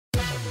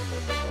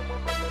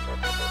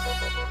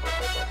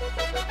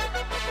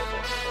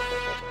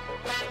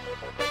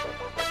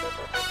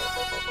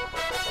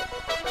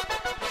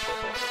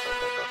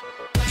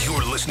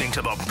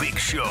listening to The Big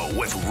Show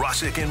with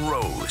Russick and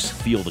Rose.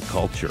 Feel the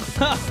culture.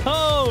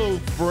 Oh,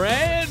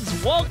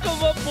 friends, welcome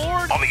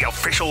aboard. On the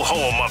official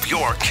home of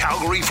your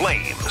Calgary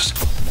Flames.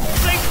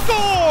 They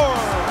score!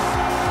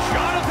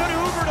 Jonathan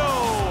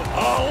Huberdeau,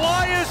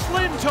 Elias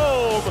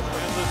Lindholm,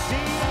 and the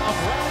scene of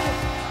rally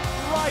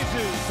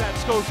rises at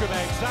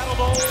Scotiabank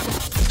Saddledome.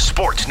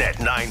 Sportsnet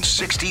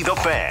 960 The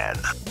Fan.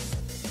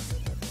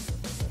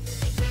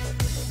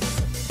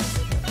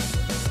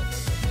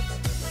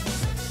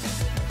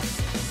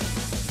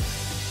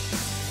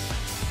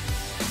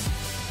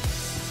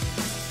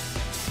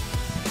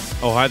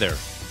 Oh, hi there.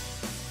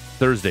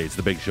 Thursday, it's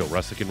The Big Show,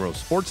 Russick and Rose.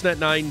 Sportsnet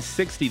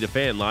 960, The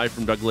Fan, live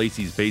from Doug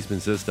Lacey's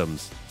Basement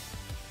Systems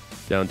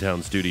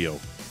downtown studio.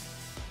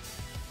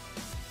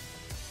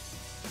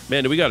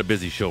 Man, we got a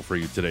busy show for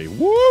you today.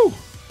 Woo!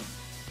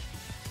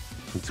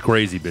 It's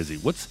crazy busy.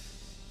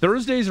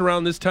 Thursdays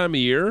around this time of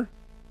year,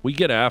 we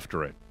get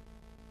after it.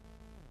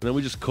 And then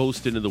we just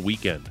coast into the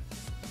weekend.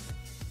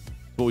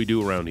 That's what we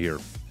do around here.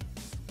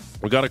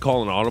 We got to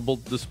call an audible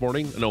this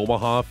morning, an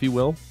Omaha, if you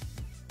will.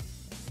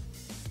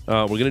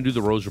 We're going to do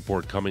the Rose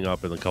Report coming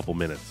up in a couple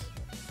minutes.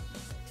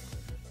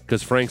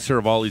 Because Frank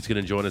Saravalli's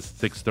going to join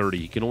us at 6:30.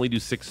 He can only do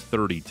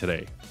 6:30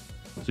 today.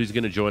 So he's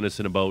going to join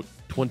us in about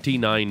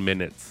 29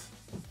 minutes.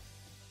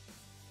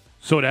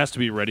 So it has to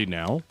be ready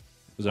now?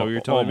 Is that what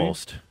you're telling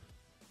Almost.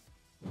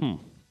 me?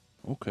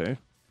 Okay.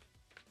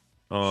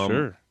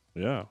 Sure.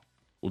 Yeah.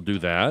 We'll do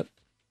that.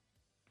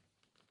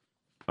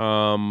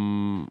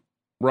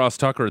 Ross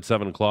Tucker at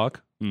 7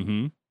 o'clock.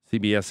 Mm-hmm.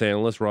 CBS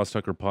analyst, Ross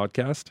Tucker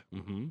podcast.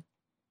 Mm-hmm.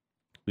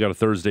 We got a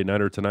Thursday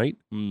nighter tonight.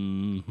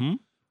 Mm-hmm.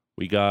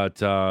 We got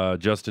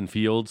Justin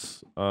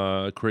Fields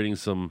creating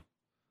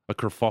a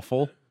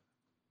kerfuffle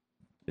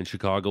in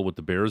Chicago with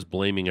the Bears,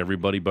 blaming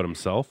everybody but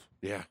himself.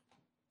 Yeah.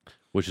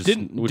 Which is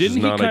Didn't not he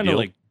kind ideal. of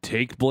like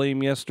take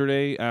blame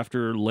yesterday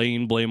after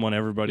laying blame on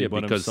everybody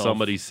but because himself?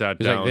 somebody sat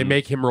He's down. like, they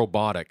make him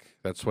robotic.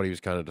 That's what he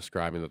was kind of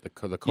describing, that the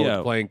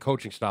playing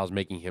coaching style is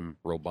making him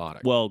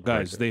robotic. Well,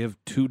 guys, they have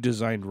 2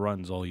 designed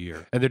runs all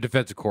year. And their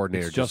defensive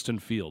coordinator It's Justin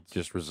Fields.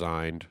 just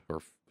resigned or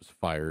was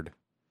fired.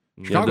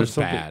 Yeah, Chicago's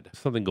there's bad.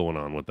 something going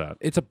on with that.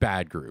 It's a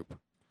bad group.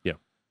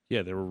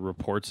 Yeah, there were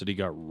reports that he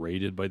got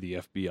raided by the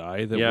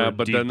FBI.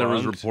 But then there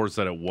was debunked. reports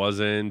that it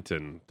wasn't,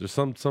 and there's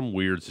some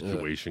weird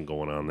situation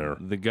going on there.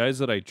 The guys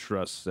that I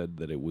trust said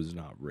that it was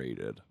not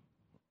raided.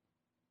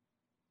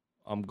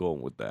 I'm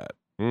going with that.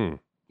 And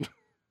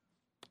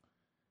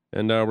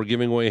we're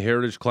giving away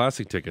Heritage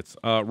Classic tickets.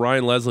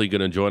 Ryan Leslie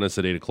going to join us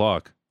at 8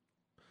 o'clock.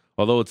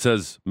 Although it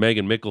says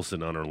Megan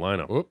Mickelson on her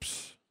lineup.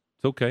 Oops.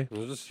 It's okay.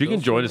 She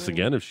can join us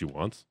again if she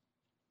wants.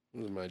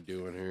 What am I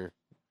doing here?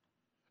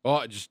 Oh,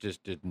 I just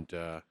didn't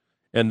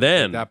And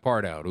then take that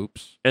part out.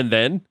 Oops. we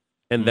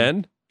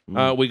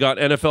got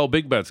NFL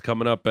Big Bets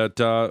coming up at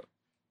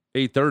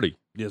 8:30.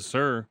 Yes,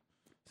 sir.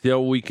 See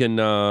how we can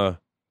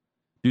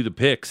do the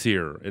picks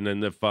here. And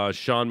then if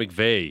Sean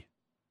McVay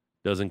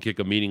doesn't kick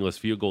a meaningless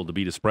field goal to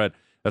beat a spread,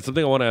 that's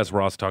something I want to ask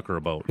Ross Tucker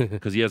about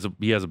because he has a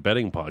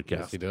betting podcast.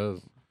 Yes, he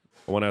does.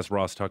 I want to ask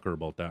Ross Tucker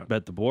about that.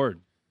 Bet the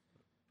board.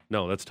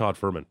 No, that's Todd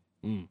Furman.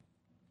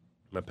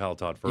 My pal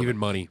Todd Furman.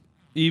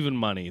 Even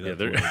money. Yeah, That's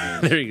there, what it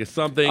is. there you go.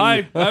 Something.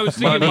 I was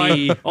thinking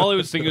money. all I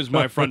was thinking was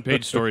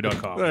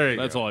myfrontpagestory.com.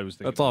 That's all I was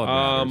thinking. That's all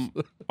that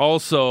matters.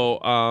 Also,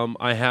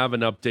 I have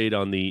an update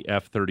on the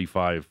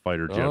F-35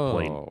 fighter jet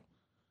plane.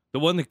 The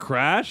one that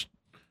crashed?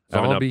 I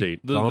have an update.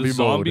 The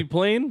zombie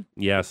plane?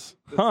 Yes.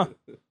 Huh.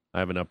 I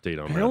have an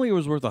update on Apparently that. it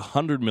was worth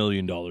 $100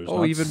 million. Oh,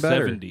 not even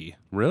better. 70.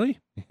 Really?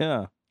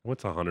 Yeah.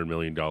 What's $100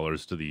 million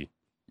to the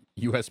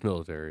U.S.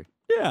 military.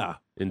 Yeah.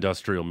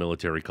 industrial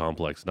military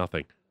complex?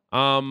 Nothing.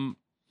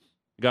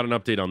 Got an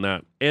update on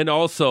that. And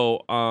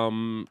also,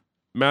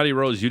 Matty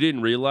Rose, you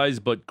didn't realize,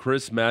 but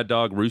Chris Mad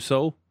Dog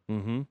Russo,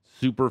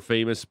 super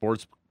famous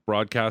sports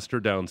broadcaster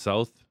down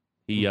south,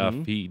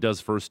 he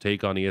does First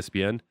Take on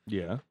ESPN.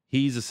 Yeah.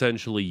 He's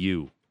essentially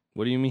you.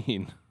 What do you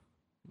mean?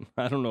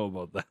 I don't know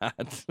about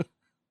that.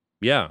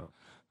 Yeah.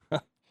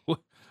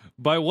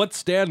 By what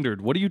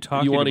standard? What are you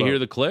talking about? You want to hear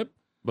the clip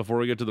before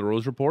we get to the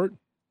Rose Report?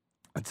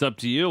 It's up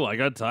to you. I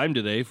got time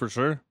today for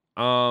sure.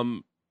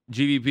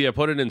 GVP, I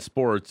put it in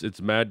sports.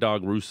 It's Mad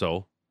Dog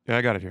Russo. Yeah,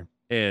 I got it here.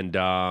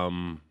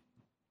 And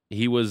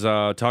he was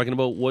talking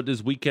about what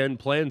his weekend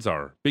plans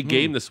are. Big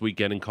game this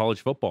weekend in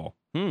college football.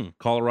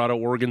 Colorado,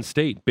 Oregon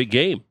State. Big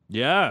game.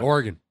 Yeah.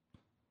 Oregon.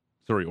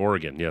 Sorry,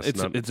 Oregon. Yes.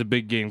 It's a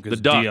big game the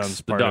because Ducks. Deion's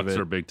The part of Ducks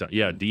it. are big time.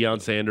 Yeah,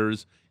 Deion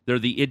Sanders. They're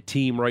the it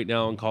team right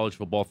now in college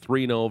football.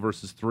 3-0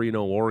 versus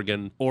 3-0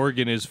 Oregon.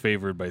 Oregon is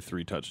favored by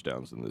 3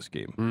 touchdowns in this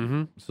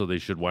game. So they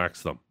should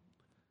wax them.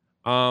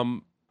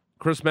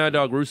 Chris Mad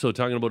Dog Russo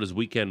talking about his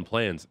weekend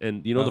plans.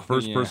 And you know the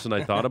first person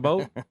I thought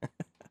about? I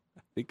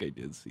think I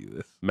did see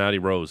this. Matty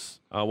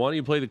Rose. Why don't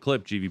you play the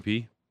clip,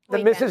 GVP? The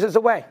missus is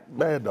away.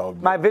 Mad Dog.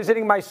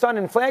 Visiting my son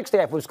in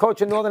Flagstaff, who's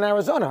coaching Northern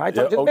Arizona. I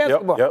told you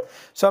basketball.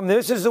 So the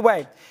missus is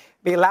away.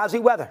 Be lousy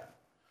weather.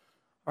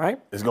 right?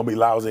 It's going to be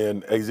lousy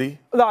in AZ?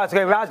 No, it's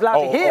going to be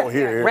lousy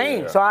here.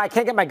 Rain, yeah. so I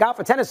can't get my golf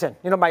for tennis in.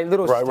 You know, my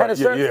little tennis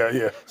shirt?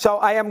 Yeah. So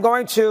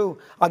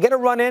I'll get a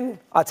run in.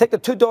 I'll take the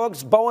 2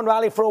 dogs, Bo and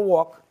Riley, for a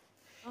walk.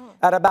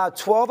 At about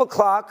 12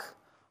 o'clock,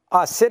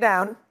 I'll sit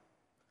down.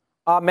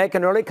 I'll make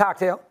an early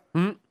cocktail.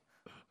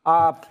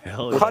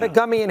 Cut a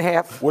gummy in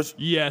half.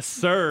 Yes,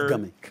 sir.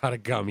 Gummy. Cut a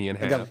gummy in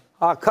half.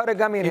 Cut a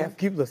gummy in half.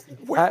 Keep listening.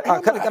 Cut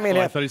a gummy in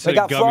I half. thought he said We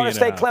got gummy Florida and a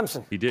State, half.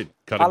 Clemson. He did.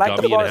 Cut I a like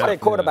the gummy in Florida half.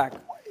 State quarterback.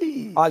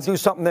 I'll do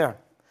something there.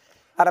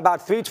 At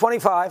about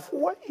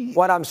 3:25,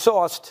 when I'm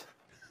sauced,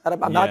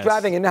 I'm not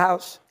driving in the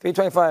house,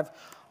 3:25,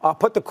 I'll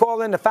put the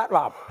call in to Fat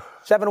Rob,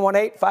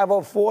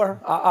 718-504.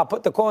 I'll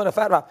put the call in to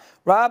Fat Rob.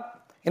 Rob,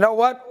 you know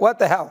what? What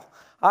the hell?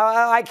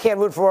 I can't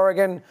root for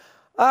Oregon.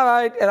 All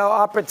right,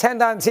 I'll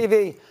pretend on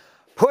TV.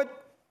 Put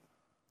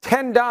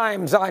 10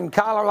 dimes on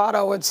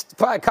Colorado. It's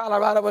probably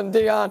Colorado and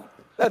Dion.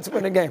 Let's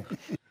win the game.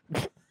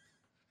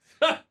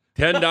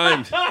 10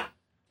 dimes.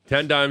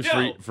 10 dimes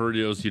for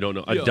those you don't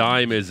know. A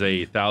dime is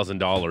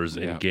 $1,000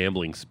 in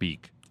gambling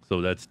speak.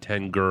 So that's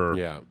 10 gur.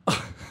 Yeah.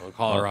 On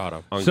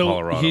Colorado.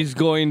 Colorado. He's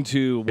going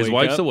to His wake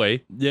wife's up.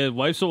 away. Yeah,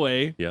 wife's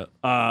away. Yeah.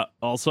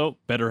 Also,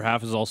 better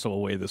half is also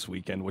away this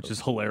weekend, which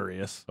is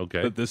hilarious.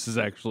 Okay. But this is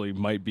actually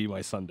might be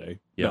my Sunday.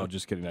 Yeah. No,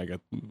 just kidding.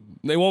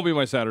 They won't be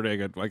my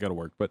Saturday. I got to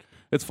work, but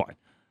it's fine.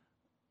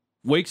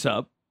 Wakes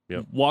up.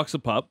 Yep. Walks a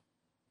pup.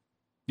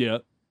 Yeah,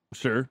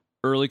 sure.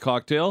 Early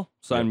cocktail.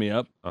 Sign me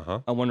up.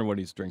 I wonder what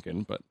he's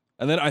drinking, but.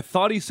 And then I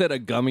thought he said a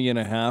gummy and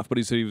a half, but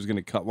he said he was going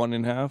to cut one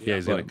in half. Yeah,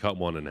 he's going to cut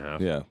one in half.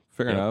 Yeah,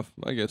 fair enough.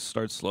 I guess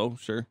start slow,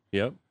 sure.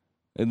 Yep.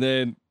 And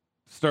then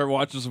start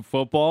watching some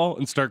football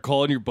and start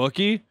calling your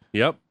bookie.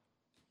 Yep.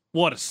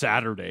 What a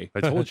Saturday.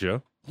 I told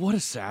you. What a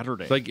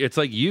Saturday. It's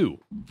like you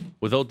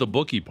without the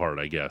bookie part,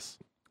 I guess.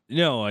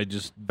 No, I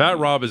just... Fat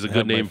Rob is a good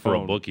have my name for a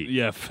phone. bookie.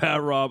 Yeah,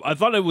 Fat Rob. I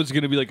thought it was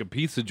going to be like a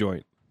pizza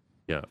joint.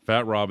 Yeah,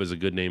 Fat Rob is a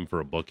good name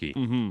for a bookie.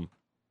 Mm-hmm.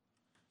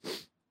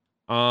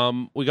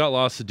 We got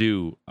lots to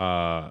do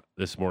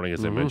this morning,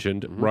 as I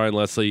mentioned. Ryan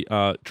Leslie,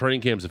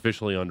 training camp's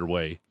officially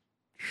underway.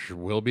 Sure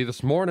will be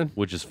this morning.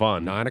 Which is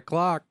fun. 9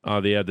 o'clock.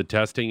 They had the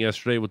testing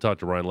yesterday. We'll talk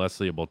to Ryan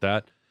Leslie about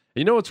that.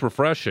 And you know what's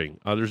refreshing?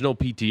 There's no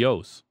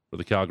PTOs for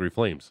the Calgary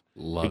Flames.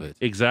 Love it.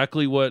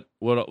 Exactly what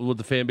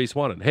the fan base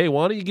wanted. Hey,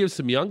 why don't you give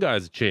some young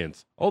guys a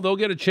chance? Oh, they'll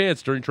get a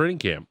chance during training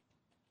camp.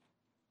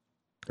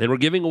 And we're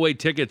giving away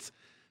tickets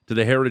to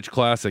the Heritage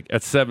Classic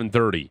at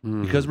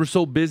 7:30. Because we're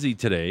so busy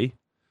today,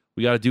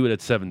 we got to do it at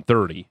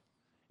 7:30.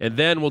 And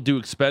then we'll do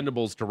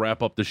Expendables to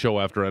wrap up the show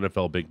after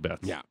NFL Big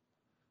Bets. Yeah.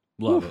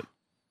 Love it.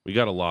 We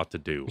got a lot to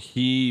do.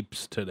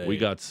 Heaps today. We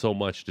got so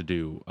much to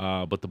do.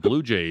 But the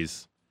Blue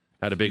Jays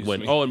had a big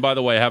win. me. Oh, and by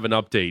the way, I have an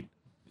update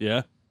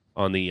Yeah?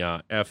 on the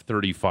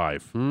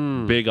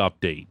F-35. Big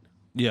update.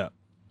 Yeah.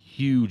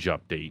 Huge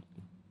update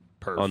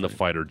Perfect. on the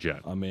fighter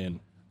jet I'm in.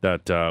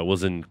 that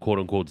was in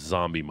quote-unquote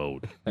zombie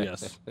mode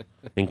Yes.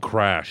 and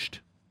crashed.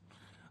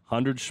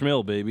 100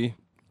 schmil, baby.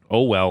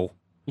 Oh, well.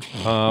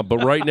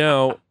 But right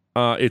now,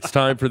 it's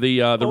time for the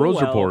Rose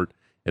well. Report.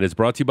 And it's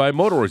brought to you by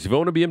Motorworks. If you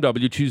own a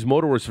BMW, choose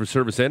Motorworks for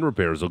service and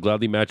repairs. They'll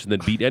gladly match and then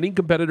beat any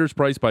competitor's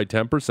price by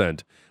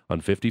 10%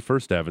 on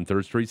 51st Ave and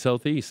 3rd Street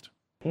Southeast.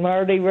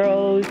 Marty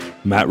Rose.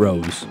 Matt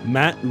Rose.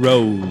 Matt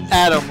Rose.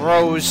 Adam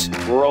Rose.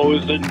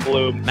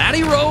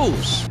 Matty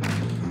Rose.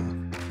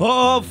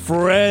 Oh,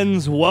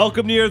 friends,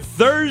 welcome to your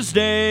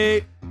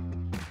Thursday.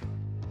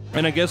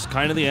 And I guess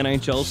kind of the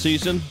NHL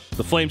season.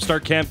 The Flames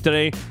start camp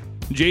today.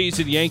 Jays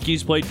and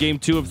Yankees played game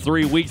 2 of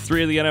 3. Week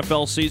 3 of the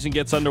NFL season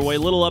gets underway.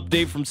 Little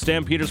update from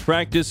Stampeders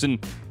practice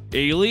and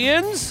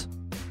aliens?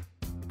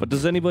 But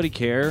does anybody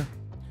care?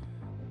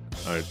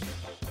 I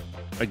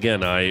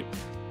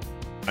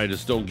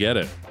just don't get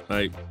it.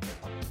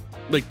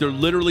 They're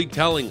literally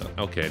telling.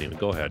 Okay, anyway,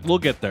 go ahead. We'll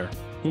get there.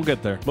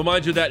 But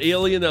mind you, that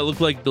alien that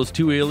looked like those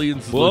 2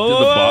 aliens looked in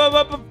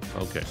the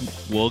box. Okay.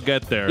 We'll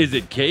get there. Is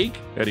it cake?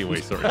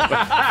 Anyway, sorry.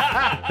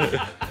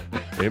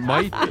 It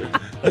might be.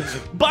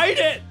 Bite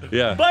it!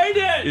 Yeah. Bite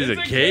it! Is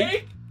it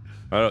cake?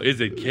 I don't know. Is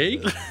it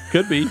cake?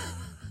 Could be.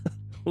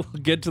 We'll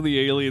get to the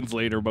aliens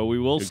later, but we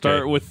will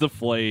start with the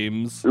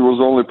Flames. It was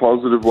only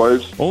positive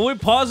vibes. Only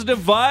positive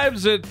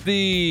vibes at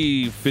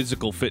the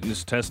physical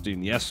fitness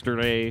testing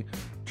yesterday.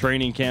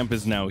 Training camp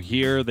is now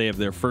here. They have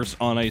their first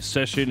on-ice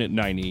session at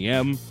 9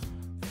 a.m.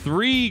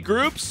 3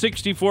 groups,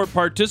 64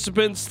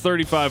 participants,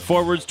 35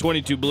 forwards,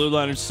 22 blue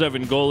liners,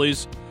 7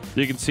 goalies.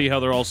 You can see how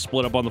they're all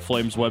split up on the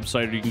Flames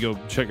website, or you can go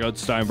check out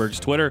Steinberg's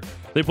Twitter.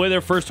 They play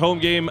their first home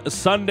game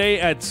Sunday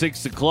at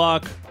 6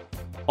 o'clock.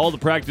 All the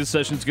practice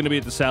sessions going to be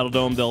at the Saddle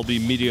Dome. There'll be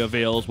media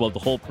avails. We'll have the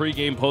whole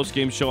pregame,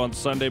 postgame show on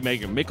Sunday.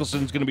 Megan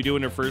Mickelson's going to be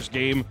doing her first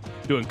game,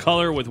 doing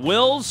color with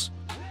Wills.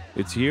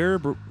 It's here,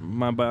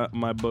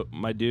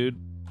 my dude.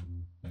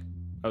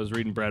 I was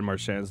reading Brad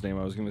Marchand's name.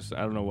 I was going to say,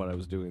 I don't know what I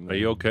was doing there. Are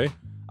you okay?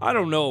 I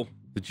don't know.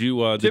 Did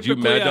you Typically,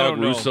 Mad I Dog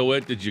don't know. Russo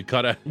it? Did you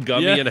cut a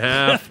gummy in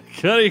half?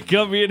 Cut a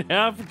gummy in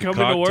half and come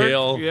into work.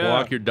 Cocktail, Yeah.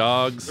 walk your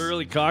dogs.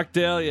 Early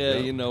cocktail. Yeah,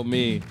 you know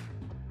me.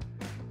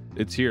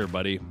 It's here,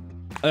 buddy.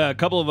 A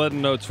couple of other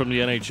notes from the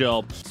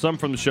NHL. Some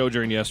from the show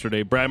during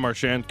yesterday. Brad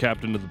Marchand,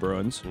 captain of the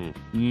Bruins.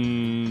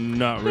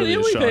 Not really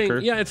a shocker.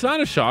 Yeah, it's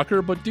not a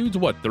shocker, but dude's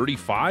what,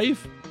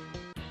 35?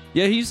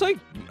 Yeah, he's like,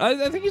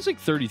 I think he's like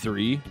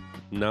 33.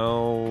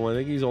 No, I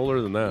think he's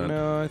older than that.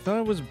 No, I thought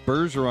it was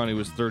Bergeron. He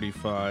was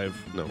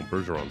 35. No,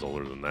 Bergeron's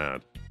older than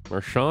that.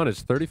 Marchand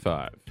is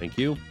 35. Thank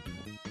you.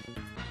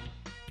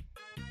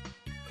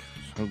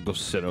 I'll go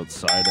sit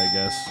outside, I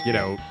guess. Get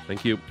out.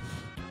 Thank you.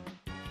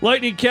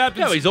 Lightning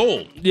captain. Yeah, he's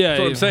old. Yeah, That's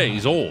what I'm saying.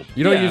 He's old.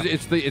 You know, Yeah.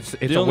 it's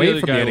The only away other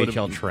from the guy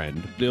NHL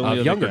trend the only of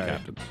other younger guy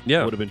captains.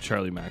 Yeah. would have been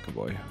Charlie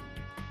McAvoy.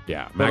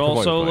 Yeah, But McAvoy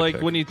also, was my like,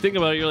 pick. when you think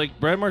about it, you're like,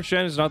 Brad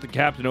Marchand is not the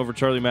captain over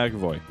Charlie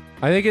McAvoy.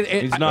 I think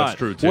He's not. That's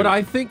true, too. What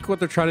I think what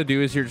they're trying to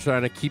do is you're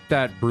trying to keep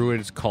that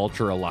Bruins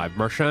culture alive.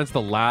 Marchand's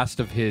the last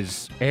of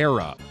his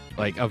era,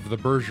 like of the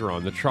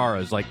Bergeron, the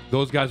Charas, like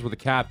those guys were the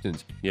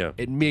captains. Yeah.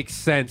 It makes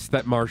sense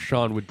that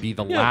Marchand would be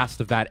the Yeah.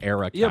 last of that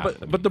era. Yeah,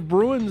 captain. but the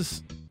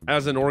Bruins,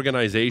 as an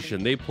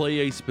organization, they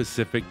play a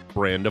specific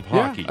brand of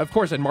hockey of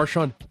course, and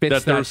Marchand fits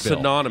that they're bill.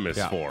 synonymous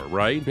Yeah. for,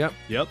 right? Yep.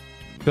 Yep.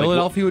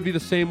 Philadelphia would be the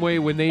same way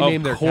when they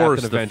name their Of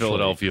course, captain the eventually.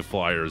 Philadelphia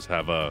Flyers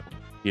have a,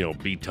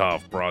 be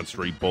tough, Broad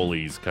Street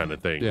bullies kind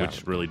of thing, Yeah.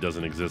 which really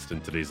doesn't exist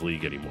in today's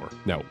league anymore.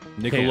 No,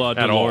 Nicolas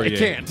at all. Delorier. it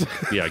can't.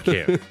 Yeah, I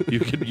can't.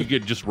 You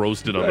get just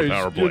roasted on the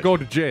power play. You're going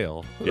to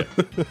jail. Yeah.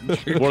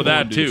 Or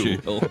that too.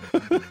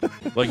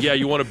 Like, yeah,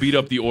 you want to beat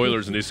up the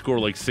Oilers and they score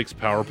like 6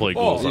 power play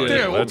goals. on you.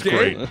 That's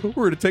great. We're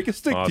going to take a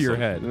stick to your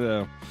Awesome.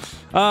 head.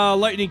 Yeah.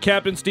 Lightning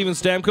captain Steven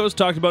Stamkos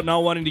talked about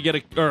not wanting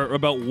to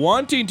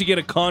wanting to get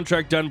a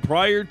contract done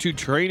prior to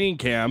training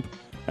camp,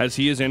 as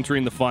he is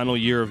entering the final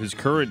year of his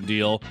current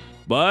deal.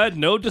 But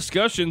no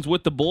discussions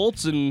with the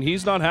Bolts, and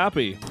he's not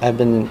happy. I've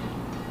been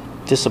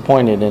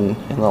disappointed in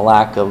the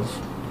lack of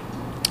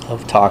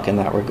talk in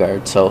that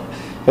regard. So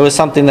it was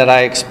something that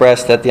I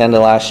expressed at the end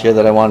of last year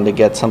that I wanted to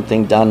get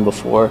something done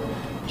before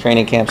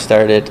training camp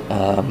started.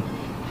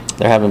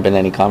 There haven't been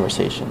any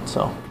conversations.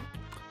 So.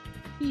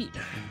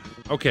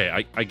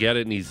 Okay, I get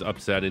it, and he's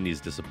upset and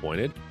he's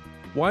disappointed.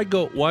 Why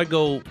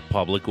go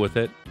public with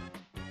it?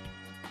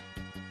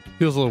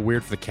 Feels a little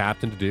weird for the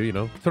captain to do, you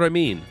know? That's what I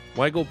mean.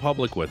 Why go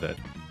public with it?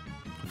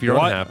 If you're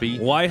unhappy.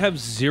 Why have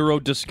zero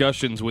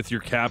discussions with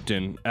your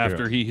captain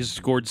after he has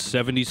scored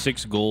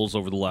 76 goals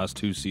over the last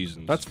 2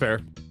 seasons? That's fair.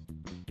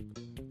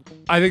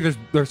 I think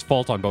there's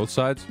fault on both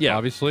sides. Yeah.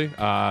 Obviously,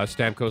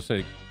 Stamkos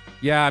saying,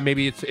 "Yeah,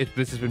 maybe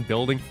this has been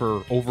building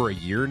for over a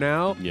year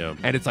now." Yeah.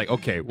 and it's like,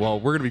 okay, well,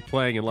 we're gonna be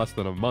playing in less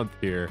than a month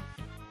here.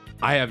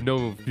 I have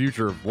no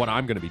future of what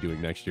I'm going to be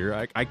doing next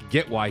year. I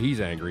get why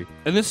he's angry.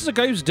 And this is a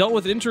guy who's dealt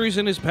with injuries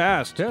in his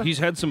past. Yeah. He's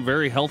had some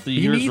very healthy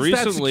He years needs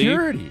recently. that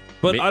security.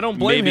 But I don't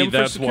blame Maybe him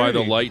that's for why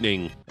security. the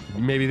Lightning.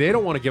 Maybe they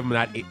don't want to give him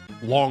that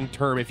long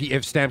term if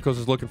Stamkos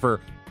is looking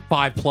for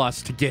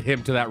 5+ to get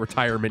him to that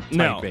retirement type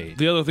No, age.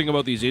 the other thing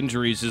about these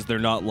injuries is they're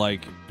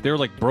like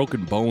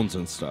broken bones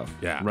and stuff.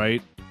 Yeah.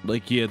 Right?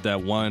 Like he had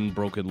that one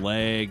broken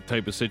leg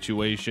type of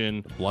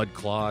situation. Blood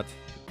clot.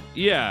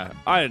 Yeah,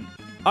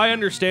 I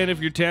understand if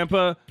you're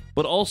Tampa,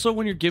 but also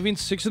when you're giving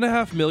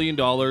 $6.5 million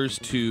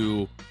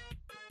to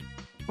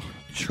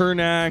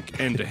Chernak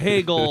and to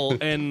Hagel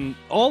and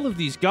all of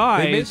these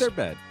guys. They made their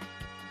bed.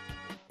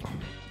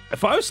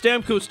 If I was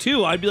Stamkos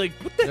too, I'd be like,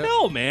 what the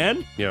hell,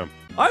 man? Yeah.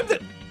 I'm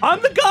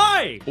the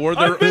guy. Or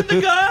they're- I've been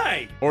the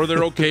guy. Or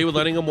they're okay with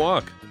letting him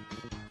walk.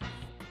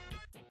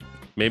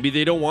 Maybe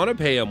they don't want to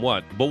pay him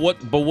what? But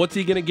what's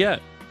he going to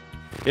get?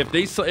 If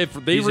they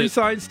He's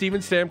re-sign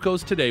Steven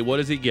Stamkos today, what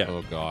does he get?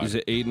 Oh God. He's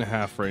at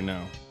 8.5 right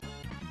now.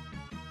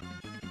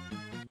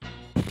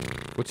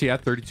 What's he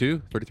at?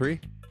 32? 33?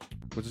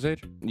 What's his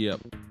age? Yep.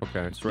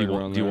 Okay. It's Do right you,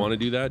 around do you there. want to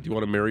do that? Do you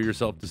want to marry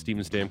yourself to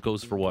Steven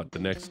Stamkos for what? The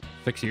next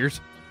 6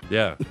 years?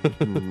 Yeah.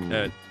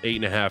 At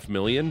 $8.5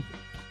 million?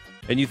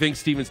 And you think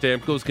Steven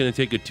Stamkos is going to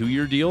take a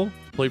 2-year deal to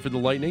play for the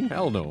Lightning?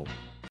 Hell no.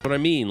 What I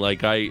mean,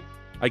 like I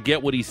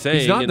get what he's saying.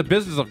 He's not in and- the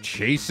business of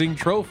chasing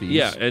trophies.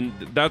 Yeah, and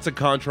that's a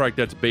contract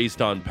that's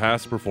based on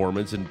past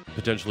performance and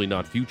potentially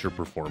not future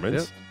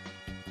performance.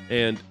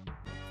 And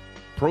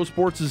pro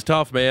sports is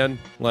tough, man.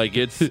 Like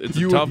it's a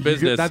tough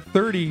business. That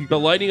 30. The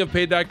Lightning have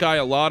paid that guy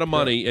a lot of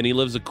money, and he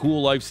lives a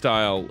cool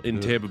lifestyle in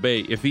Tampa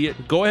Bay. If he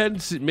go ahead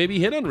and maybe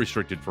hit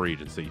unrestricted free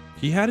agency.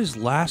 He had his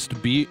last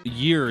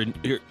year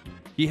in.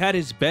 He had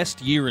his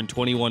best year in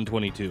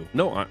 21-22.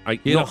 No,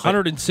 He had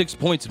 106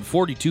 points and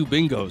 42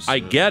 bingos. I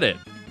get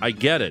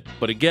it.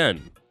 But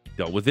again,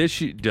 dealt with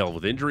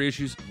injury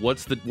issues.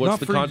 What's the Not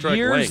for contract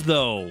years, length?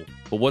 though.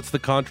 But what's the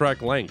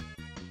contract length?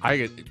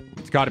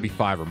 It's got to be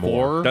 5 or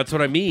more. 4? That's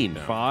what I mean.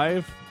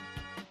 5?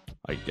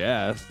 I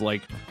guess.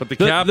 Like, But the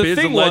cap is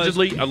thing was-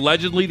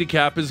 allegedly the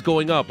cap is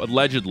going up.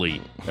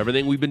 Allegedly.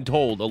 Everything we've been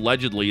told,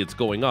 allegedly it's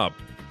going up.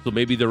 So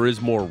maybe there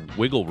is more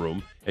wiggle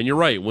room. And you're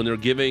right, when they're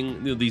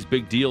giving these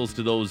big deals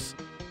to those,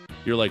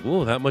 you're like,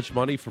 whoa, that much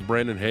money for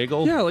Brandon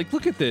Hagel? Yeah, like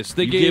look at this.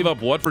 They you gave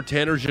up what for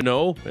Tanner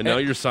Jeannot, and now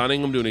you're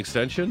signing him to an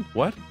extension?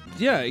 What?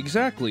 Yeah,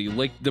 exactly.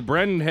 Like the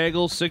Brendan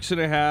Hagel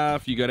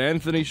 6.5. You got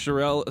Anthony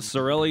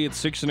Cirelli at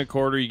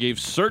 6.25. You gave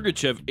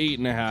Sergachev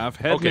 8.5.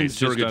 Hedman's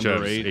just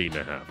under 8. 8.5.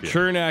 Yeah.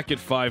 Chernak at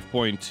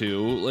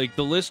 5.2. Like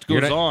the list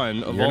goes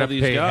on of all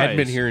these pay guys.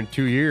 Hedman here in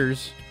 2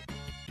 years.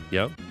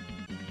 Yep.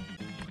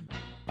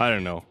 I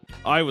don't know.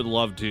 I would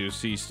love to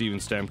see Steven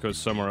Stamkos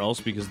somewhere else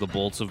because the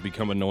Bolts have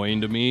become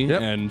annoying to me,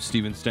 and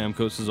Steven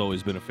Stamkos has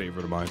always been a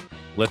favorite of mine.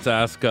 Let's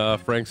ask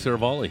Frank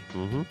Saravalli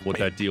what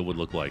that deal would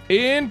look like.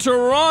 In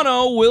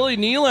Toronto, Willie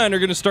Nylander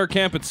going to start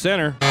camp at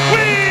center.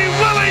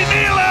 Willie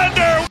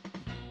Nylander!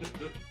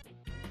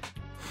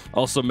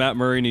 Also, Matt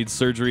Murray needs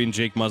surgery and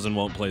Jake Muzzin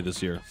won't play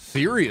this year.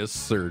 Serious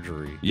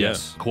surgery.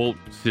 Yes. Yeah. Quote,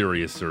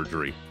 serious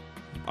surgery.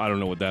 I don't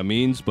know what that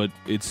means, but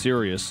it's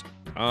serious.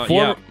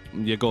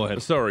 Yeah, go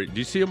ahead. Sorry, do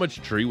you see how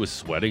much Tree was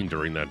sweating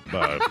during that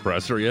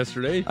presser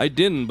yesterday? I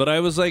didn't, but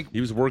I was like...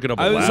 He was working up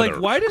a I was lather.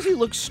 like, why does he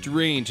look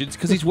strange? It's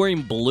because he's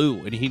wearing blue,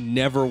 and he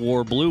never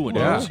wore blue when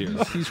he was here.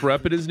 He's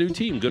repping his new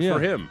team. Good for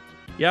him.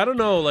 Yeah, I don't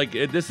know. Like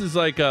this is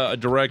like a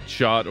direct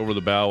shot over the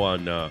bow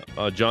on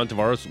John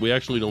Tavares. We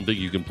actually don't think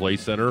you can play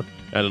center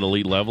at an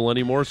elite level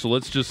anymore. So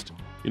let's just,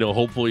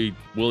 hopefully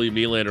William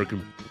Nylander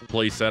can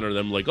play center.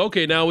 Then like,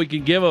 okay, now we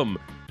can give him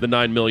the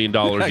 $9 million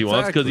he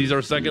wants because he's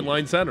our second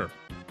line center.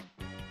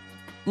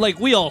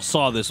 Like, we all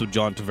saw this with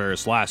John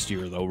Tavares last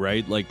year, though,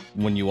 right? Like,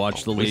 when you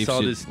watch the Leafs. We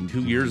saw this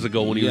 2 years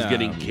ago when he was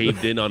getting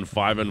caved in on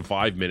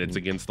 5-on-5 minutes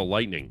against the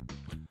Lightning.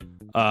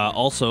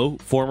 Also,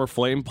 former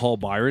Flame Paul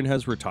Byron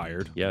has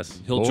retired.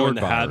 Yes. He'll join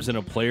the Habs in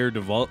a player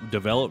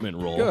development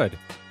role. Good.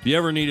 If you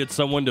ever needed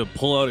someone to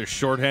pull out a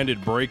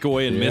shorthanded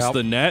breakaway and miss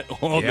the net,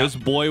 this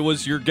boy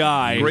was your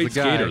guy. Great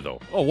skater, though.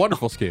 Oh,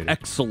 wonderful skater.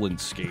 Excellent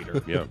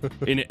skater. Yeah.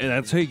 And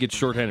that's how you get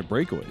shorthanded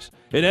breakaways.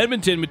 In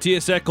Edmonton,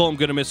 Matthias Ekholm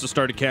going to miss the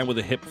start of camp with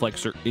a hip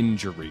flexor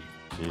injury.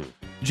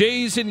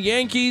 Jays and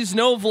Yankees,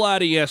 no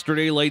Vladdy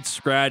yesterday. Late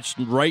scratch,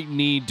 right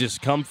knee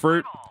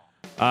discomfort.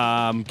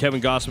 Kevin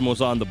Gossman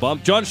was on the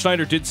bump. John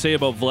Schneider did say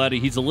about Vladdy,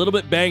 he's a little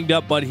bit banged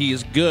up, but he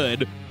is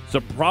good. So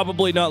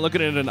probably not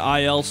looking at an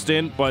IL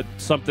stint, but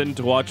something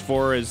to watch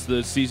for as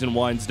the season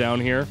winds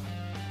down here.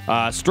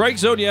 Strike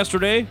zone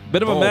yesterday,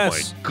 bit of a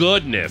mess. Oh my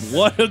goodness.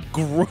 What a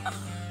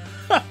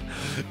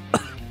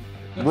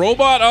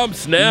Robot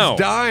umps now. He's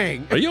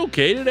dying. Are you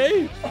okay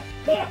today?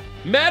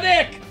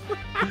 Medic!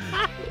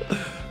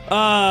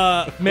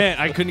 Man,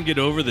 I couldn't get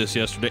over this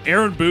yesterday.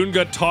 Aaron Boone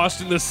got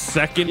tossed in the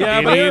second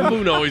inning. But Aaron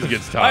Boone always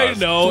gets tossed. I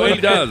know. That's what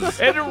he does.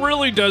 And it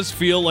really does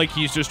feel like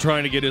he's just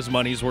trying to get his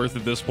money's worth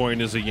at this point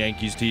as a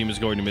Yankees team is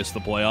going to miss the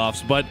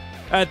playoffs. But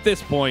at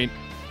this point,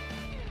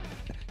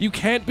 you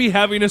can't be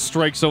having a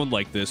strike zone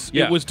like this.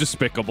 Yeah. It was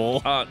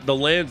despicable. The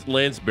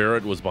Lance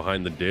Barrett was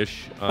behind the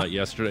dish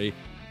yesterday.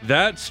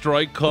 That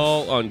strike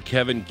call on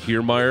Kevin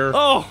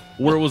Kiermaier,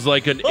 where it was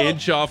like an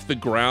inch off the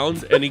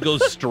ground, and he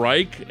goes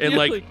strike, and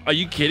like, are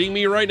you kidding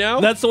me right now?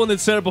 That's the one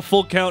that set up a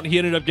full count. He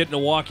ended up getting a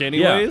walk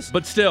anyways. Yeah,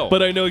 but still.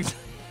 But I know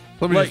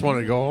Somebody just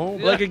wanted to go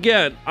home. Like,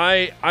 again,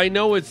 I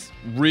know it's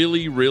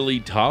really,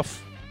 really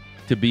tough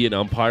to be an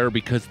umpire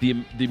because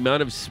the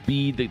amount of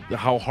speed,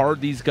 how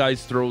hard these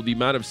guys throw, the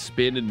amount of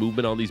spin and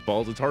movement on these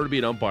balls, it's hard to be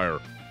an umpire.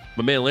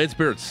 But, man, Lance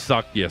Barrett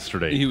sucked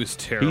yesterday. He was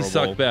terrible. He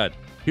sucked bad.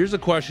 Here's a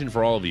question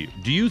for all of you.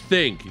 Do you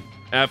think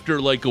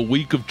after like a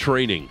week of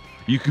training,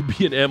 you could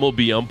be an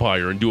MLB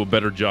umpire and do a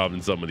better job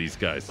than some of these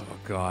guys? Oh,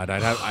 God.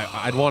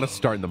 I'd want to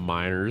start in the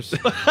minors.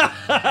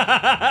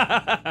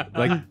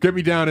 Like, get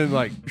me down in,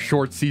 like,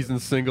 short season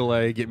single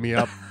A. Get me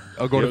up.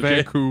 I'll go to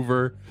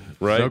Vancouver.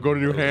 Right. I'll go to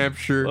New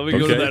Hampshire. Let me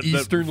go to that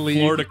Eastern League.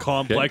 Florida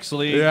Complex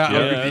League.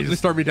 Yeah. You just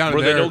start me down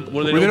where in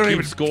there. They don't even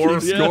keep score.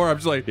 score. I'm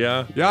just like,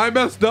 I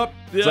messed up.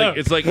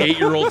 It's like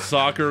 8-year-old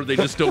soccer. They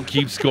just don't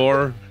keep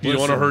score. You don't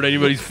want to hurt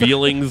anybody's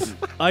feelings.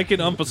 I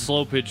can ump a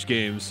slow pitch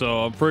game,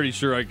 so I'm pretty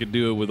sure I could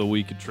do it with a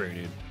week of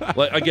training.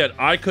 Like, again,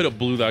 I could have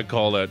blew that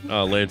call that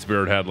Lance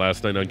Barrett had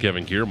last night on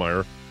Kevin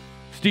Kiermaier.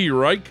 Steve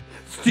Reich.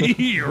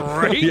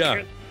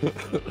 Yeah.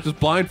 Just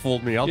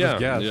blindfold me. I'll just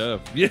guess.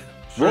 Yeah.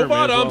 Sure,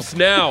 robot umps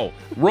now.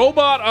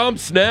 Robot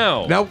umps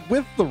now. Now,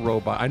 with the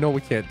robot, I know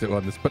we can't do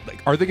on this, but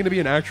like, are they going to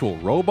be an actual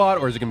robot,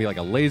 or is it going to be like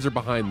a laser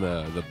behind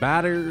the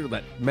batter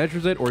that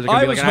measures it, or is it going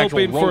to be like an actual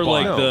robot? I was hoping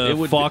for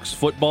like the Fox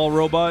football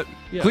robot.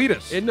 Yeah.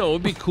 Cletus. No,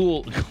 it'd be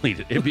cool.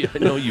 Cletus. I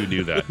know you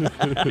knew that.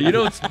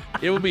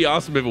 It would be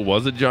awesome if it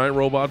was a giant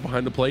robot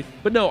behind the plate.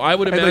 But no, I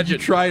would imagine. And like you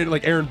try it,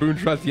 like Aaron Boone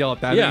tries to yell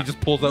at that, and he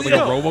just pulls out like a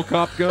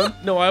RoboCop gun.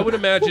 No, I would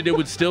imagine it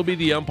would still be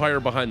the umpire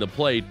behind the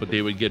plate, but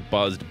they would get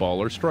buzzed ball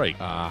or strike.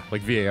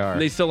 Like VAR.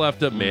 And they still have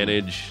to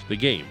manage the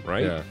game,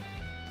 right? Yeah.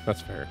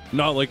 That's fair.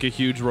 Not like a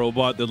huge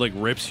robot that like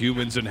rips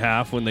humans in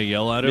half when they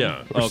yell at him.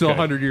 Yeah. We're still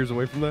 100 years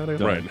away from that.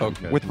 Right.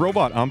 Okay. With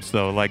robot umps,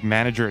 though, like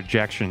manager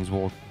ejections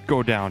will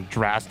go down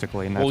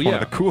drastically, and that's one of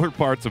the cooler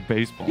parts of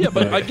baseball. Yeah,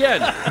 but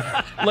again,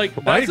 like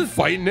that's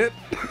fighting it.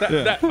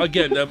 But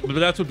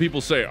that's what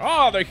people say.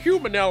 The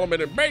human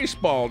element in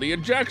baseball, the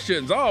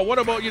ejections. What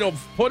about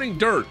putting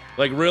dirt?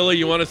 Like, really,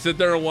 you want to sit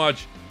there and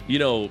watch?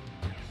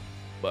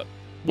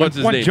 What's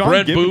his name?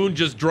 Brent Boone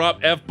just drop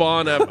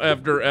F-bomb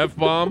after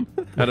F-bomb.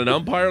 Had an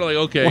umpire, like,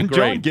 okay, When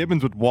great. John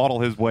Gibbons would waddle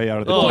his way out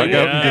of the Oh, dugout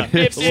yeah. and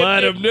get hit.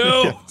 Let him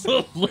know.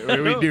 What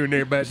are we doing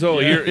there, bud? So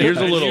here's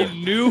a little.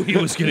 You knew he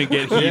was going to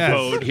get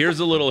heave-oh'd. Here's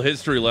a little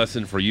history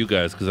lesson for you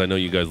guys, because I know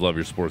you guys love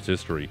your sports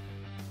history.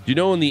 Do you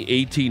know in the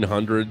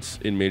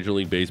 1800s in Major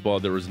League Baseball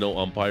there was no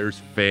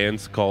umpires?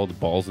 Fans called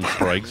balls and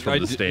strikes from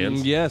the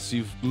stands. Yes,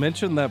 you've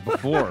mentioned that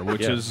before,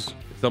 which Yeah. is...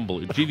 It's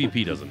unbelievable.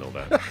 GVP doesn't know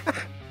that. Can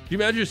you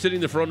imagine you're sitting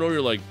in the front row, you're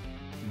like,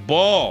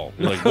 ball.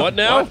 You're like, what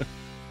now?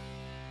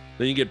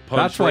 Then you get punched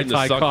That's why right in the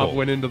Ty suck Cobb hole.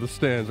 went into the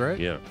stands, right?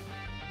 Yeah.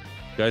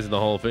 Guys in the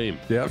Hall of Fame.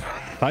 Yep.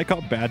 Ty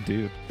Cobb, bad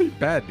dude.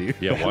 Bad dude.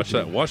 Yeah,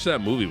 watch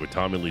that movie with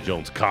Tommy Lee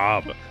Jones.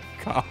 Cobb.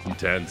 It's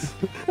intense.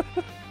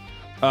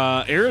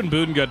 Aaron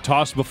Boone got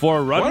tossed before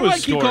a run Why do was I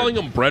keep scored. calling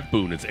him Brett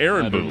Boone? It's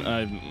Aaron Boone.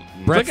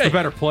 Brett's like the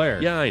better player.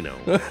 Yeah, I know.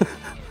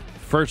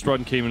 First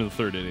run came into the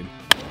third inning.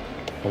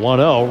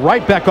 1-0.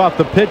 Right back off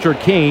the pitcher,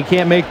 King. He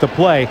can't make the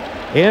play.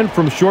 In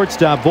from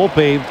shortstop,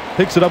 Volpe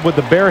picks it up with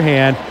the bare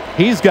hand.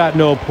 He's got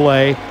no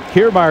play.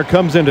 Kiermaier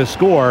comes in to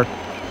score.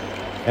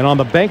 And on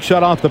the bank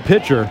shot off the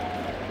pitcher,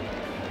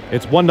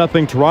 it's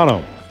 1-0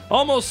 Toronto.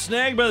 Almost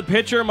snagged by the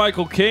pitcher,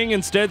 Michael King.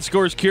 Instead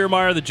scores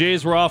Kiermaier. The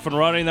Jays were off and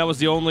running. That was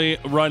the only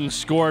run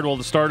scored while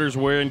the starters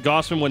were in.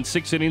 Gossman went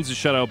 6 innings to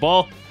shutout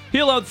ball. He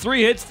allowed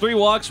 3 hits, 3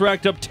 walks,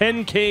 racked up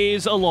 10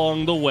 Ks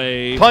along the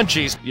way.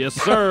 Punchies. Yes,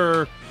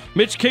 sir.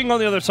 Mitch King on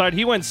the other side,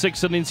 he went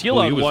 6 innings. He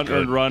allowed he was 1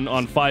 good. earned run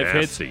on 5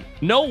 Nasty. hits.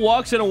 No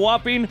walks and a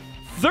whopping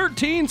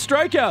 13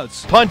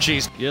 strikeouts.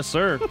 Punchies. Yes,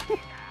 sir.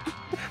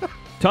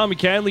 Tommy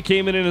Canley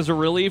came in as a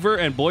reliever,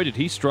 and boy, did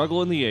he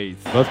struggle in the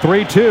 8th. The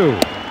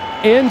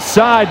 3-2.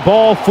 Inside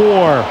ball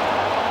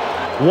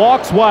 4.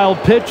 Walks, wild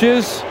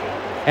pitches,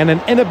 and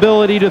an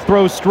inability to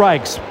throw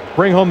strikes.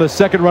 Bring home the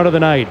second run of the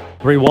night.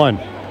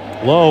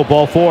 3-1. Low,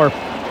 ball 4.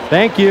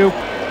 Thank you.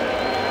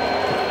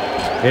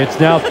 It's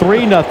now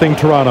 3-0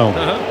 Toronto.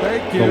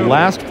 Thank The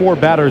last 4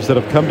 batters that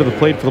have come to the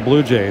plate for the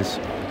Blue Jays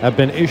have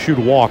been issued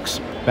walks.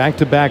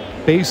 Back-to-back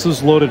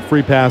bases loaded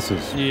free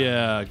passes.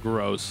 Yeah,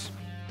 gross.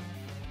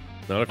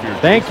 Not if you're.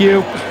 Thank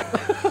you.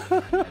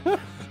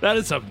 That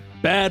is a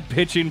bad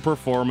pitching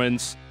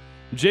performance.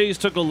 Jays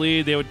took a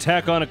lead. They would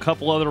tack on a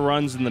couple other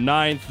runs in the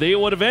 9th. They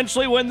would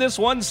eventually win this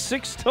one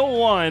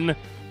 6-1,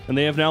 and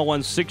they have now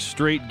won 6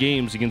 straight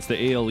games against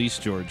the AL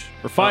East, George.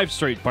 Or 5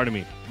 straight, pardon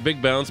me.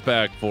 Big bounce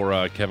back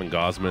for Kevin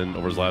Gausman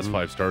over his last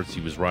 5 starts.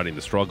 He was riding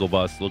the struggle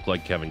bus. Looked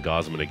like Kevin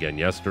Gausman again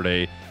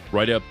yesterday.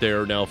 Right up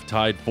there, now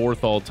tied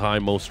 4th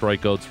all-time most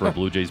strikeouts for a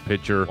Blue Jays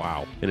pitcher.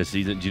 Wow. In a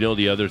season. Do you know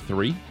the other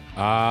 3?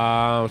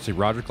 Let's see.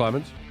 Roger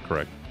Clemens.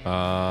 Correct.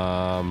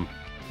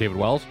 David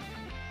Wells.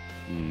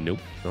 Nope.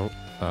 No.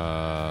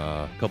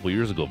 A couple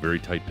years ago, very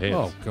tight pants.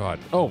 Oh, God.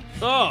 Oh,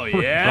 Oh,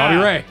 yeah.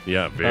 Robbie Ray.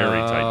 Yeah, very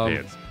tight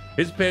pants.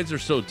 His pants are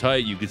so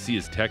tight, you could see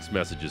his text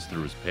messages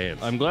through his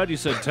pants. I'm glad you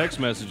said text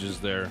messages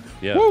there.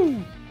 Yeah.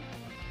 Woo!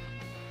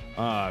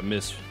 I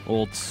miss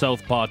old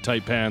Southpaw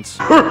tight pants.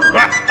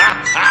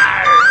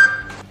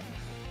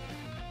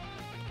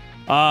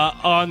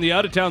 On the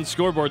out-of-town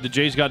scoreboard, the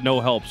Jays got no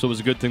help, so it was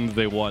a good thing that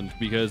they won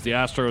because the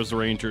Astros, the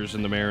Rangers,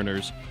 and the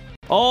Mariners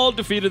all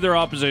defeated their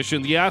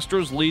opposition. The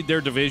Astros lead their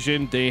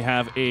division. They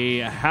have a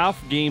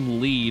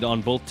half-game lead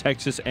on both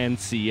Texas and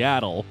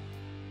Seattle.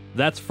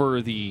 That's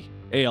for the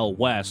AL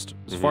West.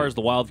 As far as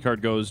the wild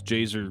card goes,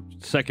 Jays are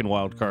second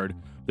wild card.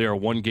 They are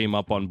 1 game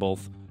up on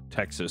both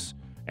Texas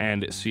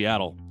and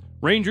Seattle.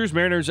 Rangers,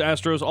 Mariners,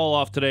 Astros, all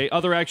off today.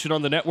 Other action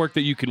on the network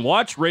that you can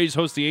watch. Rays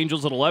host the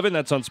Angels at 11.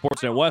 That's on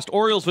Sportsnet West.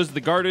 Orioles visit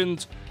the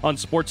Gardens on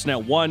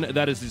Sportsnet 1.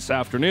 That is this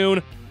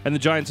afternoon. And the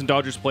Giants and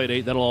Dodgers play at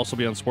 8. That'll also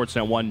be on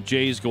Sportsnet 1.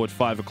 Jays go at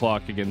 5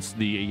 o'clock against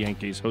the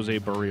Yankees. Jose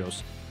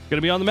Barrios going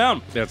to be on the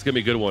mound. Yeah, it's going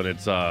to be a good one.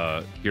 It's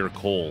Garrett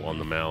Cole on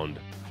the mound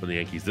for the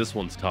Yankees. This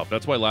one's tough.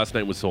 That's why last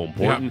night was so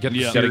important. Yeah, get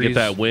the Got to get series.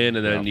 that win,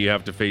 and then you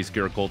have to face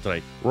Garrett Cole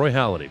tonight. Roy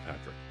Halladay,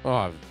 Patrick.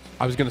 Oh,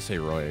 I was going to say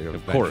Roy.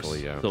 Of course.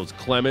 Yeah. So it's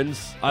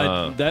Clemens.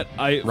 Robbie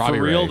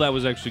for real, Ray. that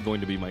was actually going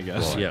to be my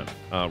guess. Yeah.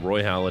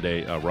 Roy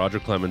Halladay, Roger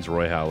Clemens,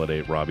 Roy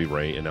Halladay, Robbie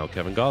Ray, and now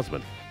Kevin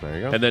Gausman. There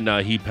you go. And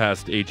then he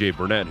passed A.J.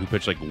 Burnett, who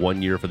pitched like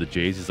 1 year for the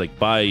Jays. He's like,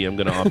 bye, I'm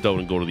going to opt out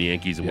and go to the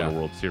Yankees and win a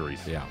World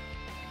Series. Yeah.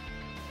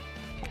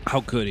 How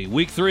could he?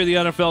 Week 3 of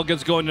the NFL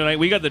gets going tonight.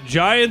 We got the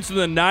Giants and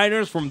the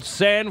Niners from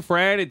San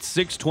Fran. It's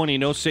 6:20.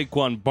 No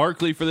Saquon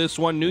Barkley for this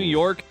one. New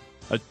York,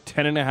 a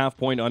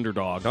 10.5-point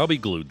underdog. I'll be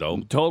glued,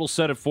 though. Total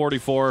set at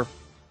 44.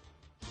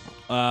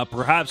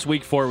 Perhaps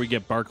week 4 we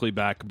get Barkley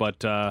back, but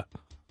the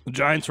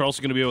Giants are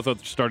also going to be without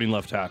their starting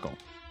left tackle.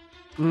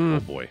 Oh,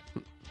 boy.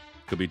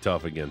 Could be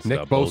tough against Nick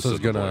Bosa's Bosa's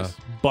going to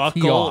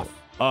Buckle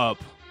off. up.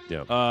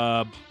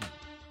 Yeah.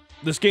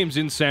 This game's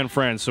in San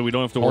Fran, so we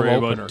don't have to Home worry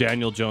opener. about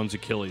Daniel Jones'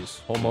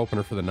 Achilles. Home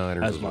opener for the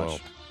Niners as, As well.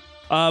 much.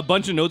 A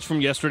bunch of notes from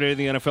yesterday in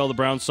the NFL. The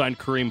Browns signed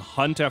Kareem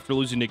Hunt after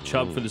losing Nick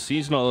Chubb for the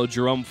season, although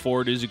Jerome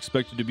Ford is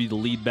expected to be the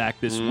lead back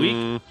this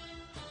week.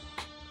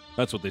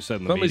 That's what they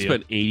said in the Somebody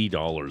media. spent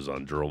 $80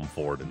 on Jerome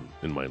Ford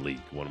in my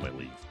league, one of my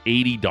leagues.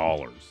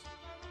 $80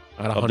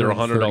 At of their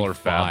 $100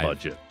 fab $135.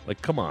 budget.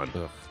 Like, come on.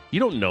 Ugh.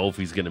 You don't know if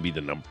he's going to be the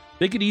number.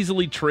 They could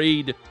easily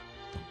trade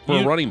for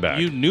a running back.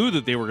 You knew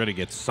that they were going to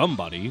get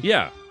somebody.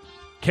 Yeah.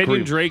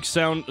 Kenyon Drake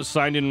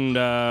signed in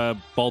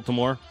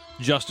Baltimore.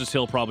 Justice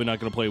Hill probably not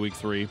going to play week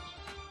 3.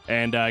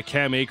 And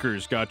Cam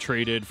Akers got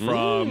traded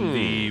from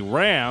the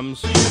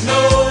Rams.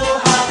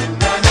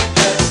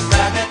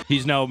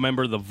 He's now a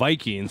member of the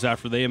Vikings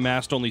after they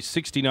amassed only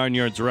 69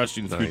 yards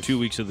rushing through 2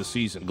 weeks of the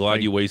season.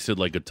 Glad you wasted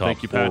like a top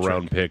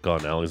 4-round pick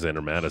on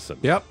Alexander Madison.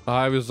 Yep,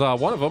 I was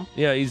one of them.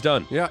 Yeah, he's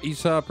done. Yeah,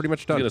 he's pretty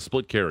much done. He's going to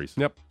split carries.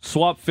 Yep.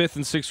 Swap 5th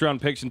and 6th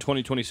round picks in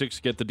 2026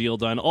 to get the deal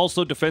done.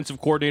 Also, defensive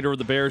coordinator of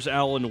the Bears,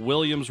 Alan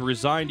Williams,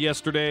 resigned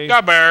yesterday.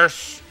 The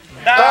Bears.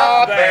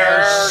 The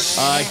Bears.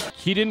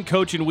 He didn't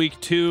coach in week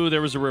 2.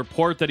 There was a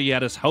report that he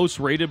had his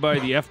house raided by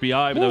the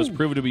FBI, but that was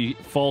proven to be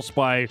false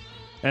by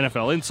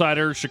NFL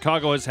Insider.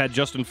 Chicago has had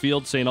Justin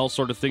Fields saying all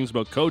sort of things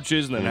about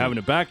coaches and then having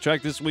to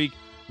backtrack this week.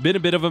 Been a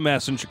bit of a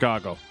mess in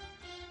Chicago.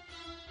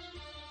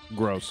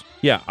 Gross.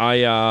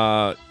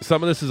 Yeah,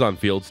 some of this is on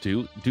Fields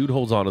too. Dude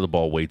holds on to the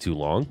ball way too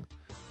long,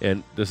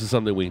 and this is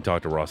something we can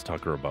talk to Ross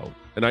Tucker about.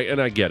 And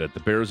I get it. The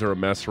Bears are a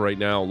mess right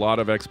now. A lot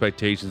of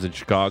expectations in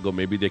Chicago.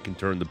 Maybe they can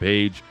turn the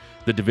page.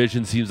 The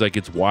division seems like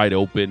it's wide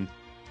open,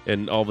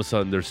 and all of a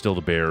sudden they're still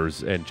the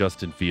Bears and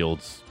Justin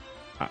Fields.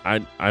 I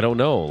don't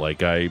know.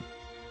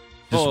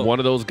 One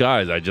of those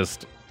guys.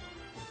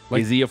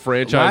 Is he a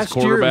franchise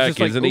quarterback?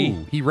 Isn't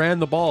he? He ran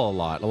the ball a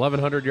lot,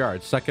 1,100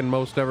 yards, second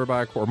most ever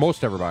by a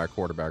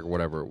quarterback or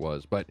whatever it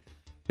was. But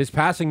his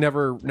passing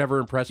never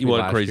impressed me. You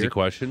want a last crazy year.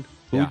 question?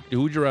 Yeah.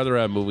 Who would you rather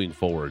have moving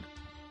forward,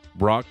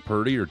 Brock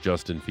Purdy or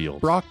Justin Fields?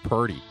 Brock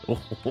Purdy.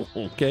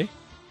 Okay.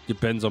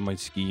 Depends on my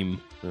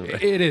scheme.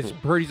 It is.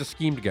 Purdy's a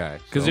schemed guy.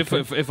 Because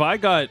if I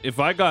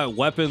got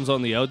weapons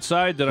on the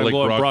outside, then I'm Like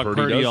going Brock Brock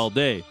Purdy Purdy does? all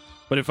day.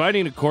 But if I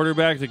need a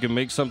quarterback that can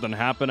make something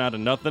happen out of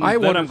nothing, I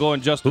then wonder- I'm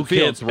going Justin Who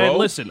can't Fields. throw? And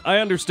listen, I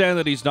understand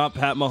that he's not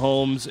Pat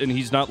Mahomes and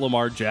he's not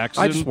Lamar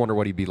Jackson. I just wonder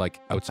what he'd be like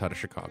outside of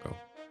Chicago.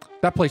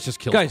 That place just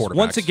kills Guys, quarterbacks.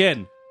 once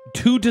again,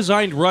 2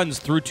 designed runs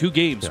through 2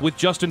 games with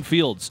Justin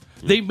Fields.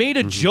 They made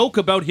a joke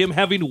about him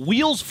having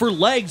wheels for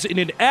legs in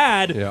an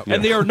ad,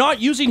 and they are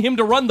not using him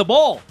to run the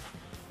ball.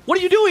 What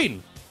are you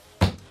doing?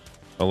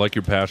 I like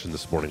your passion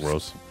this morning,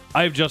 Rose.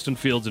 I have Justin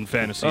Fields in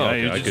fantasy. Oh,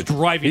 okay, It's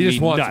driving he me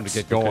just wants him nuts. to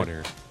get going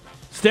here.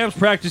 Stamps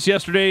practice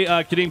yesterday.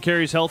 Kadeem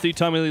Carey's healthy.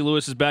 Tommy Lee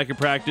Lewis is back in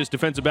practice.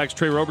 Defensive backs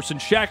Trey Roberson,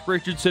 Shaq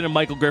Richardson, and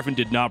Michael Griffin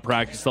did not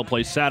practice. They'll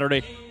play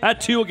Saturday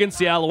at 2 against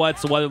the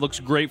Alouettes. The weather looks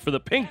great for the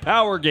Pink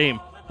Power game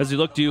as they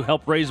look to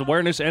help raise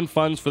awareness and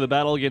funds for the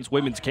battle against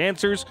women's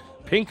cancers.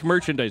 Pink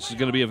merchandise is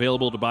going to be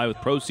available to buy with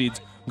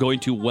proceeds going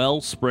to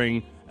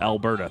Wellspring,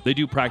 Alberta. They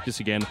do practice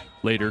again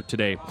later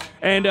today.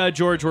 And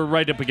George, we're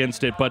right up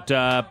against it, but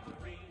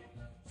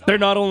they're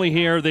not only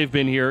here, they've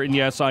been here. And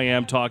yes, I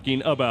am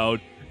talking about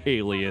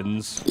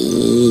aliens.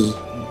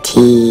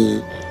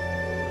 E.T.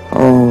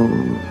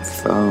 Home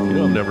phone.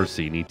 I've never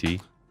seen E.T.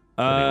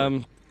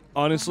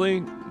 Honestly,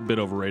 a bit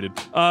overrated.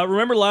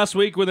 Remember last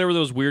week when there were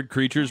those weird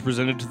creatures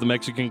presented to the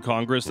Mexican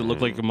Congress that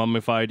looked like a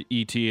mummified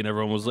E.T. and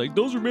everyone was like,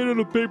 those are made out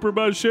of paper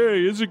mache.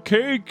 Is it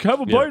cake? Have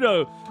a bite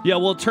of. Yeah,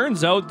 well, it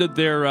turns out that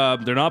they're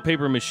not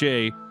paper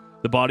mache.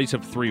 The bodies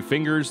have 3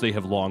 fingers, they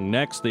have long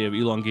necks, they have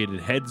elongated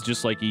heads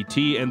just like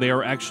E.T., and they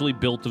are actually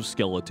built of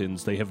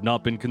skeletons. They have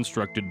not been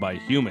constructed by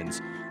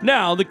humans.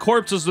 Now, the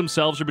corpses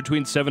themselves are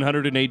between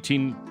 700 and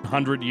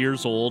 1,800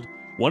 years old.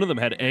 One of them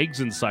had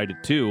eggs inside it,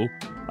 too.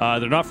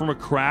 They're not from a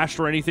crash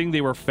or anything. They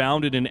were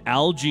found in an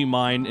algae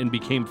mine and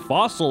became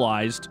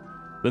fossilized.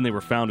 Then they were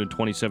found in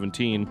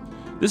 2017.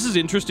 This is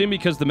interesting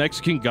because the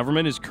Mexican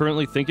government is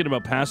currently thinking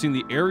about passing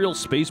the Aerial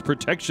Space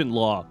Protection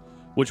Law,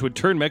 which would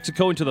turn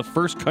Mexico into the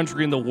first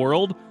country in the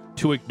world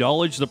to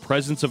acknowledge the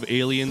presence of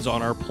aliens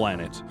on our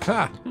planet.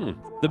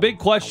 The big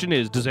question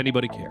is, does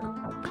anybody care?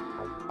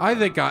 I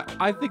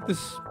think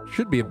this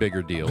should be a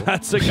bigger deal.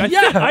 That's I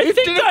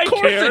think I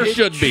care. It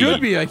should be.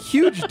 Should be a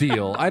huge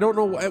deal. I don't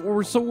know.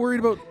 We're so worried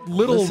about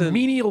little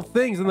menial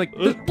things and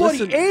there's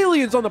bloody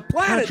aliens on the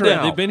planet Patrick,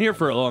 now. They've been here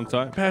for a long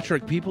time.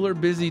 Patrick, people are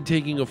busy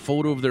taking a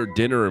photo of their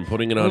dinner and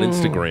putting it on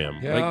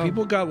Instagram. yeah. Like,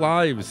 people got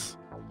lives.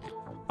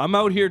 I'm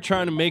out here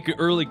trying to make an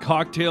early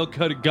cocktail,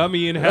 cut a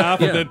gummy in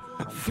half, and then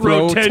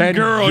Throw throw 10 10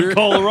 gur on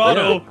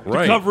Colorado Yeah,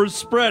 right. to cover his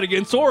spread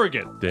against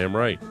Oregon. Damn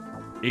right.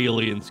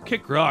 Aliens,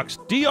 kick rocks.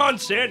 Deion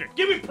Sanders,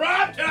 give me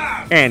prime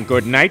time. And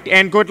good night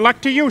and good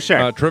luck to you,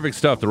 sir. Terrific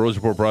stuff. The Rose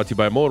Report brought to you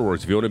by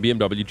Motorworks. If you own a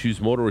BMW, choose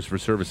Motorworks for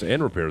service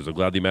and repairs. They'll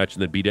gladly match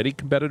and then beat any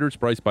competitor's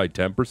price by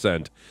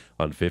 10%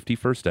 on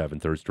 51st Ave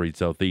and 3rd Street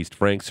Southeast.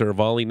 Frank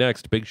Saravalli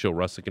next. Big Show,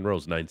 Russick and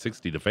Rose,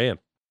 960 The Fan.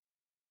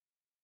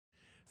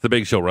 It's the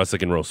Big Show,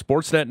 Russick and Rose.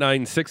 Sportsnet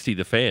 960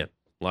 The Fan.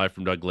 Live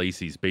from Doug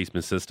Lacey's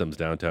Basement Systems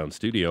downtown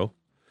studio.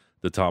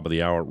 The top of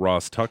the hour,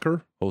 Ross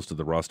Tucker, host of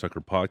the Ross Tucker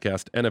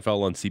podcast,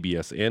 NFL on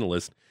CBS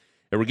analyst.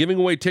 And we're giving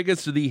away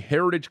tickets to the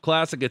Heritage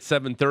Classic at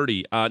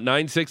 7:30.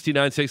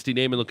 960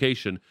 name and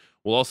location.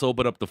 We'll also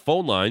open up the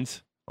phone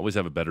lines. Always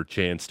have a better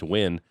chance to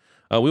win.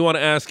 We want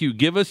to ask you,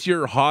 give us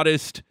your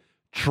hottest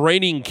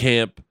training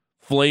camp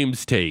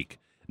Flames take.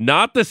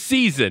 Not the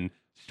season.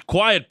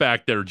 Quiet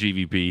back there,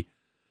 GVP.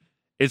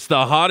 It's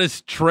the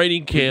hottest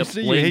training camp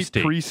You Flames hate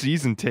take.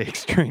 preseason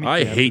takes. Training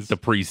I camp hate is- the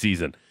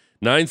preseason.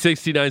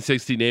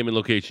 960 name and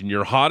location.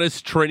 Your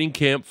hottest training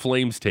camp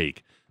Flames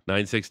take.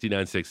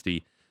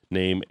 960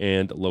 name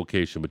and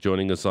location. But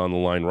joining us on the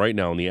line right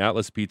now on the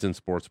Atlas Pizza and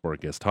Sports Bar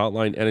guest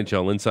hotline,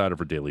 NHL insider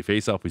for Daily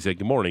Faceoff, we say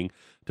good morning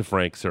to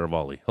Frank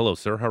Saravalli. Hello,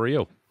 sir. How are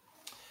you?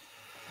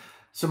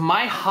 So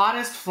my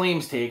hottest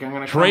Flames take, I'm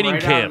going to come right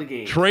out of the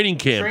gate. Training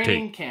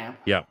camp.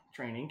 Yeah.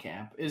 Training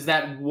camp is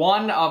that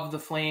one of the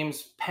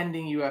Flames'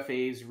 pending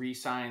UFAs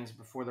re-signs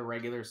before the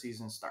regular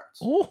season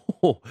starts.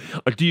 Oh,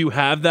 do you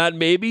have that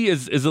maybe?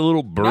 Is a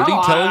little birdie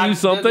telling you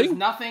something? There's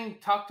nothing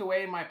tucked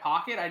away in my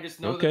pocket. I just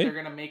know that they're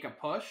going to make a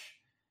push.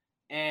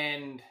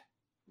 And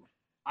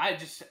I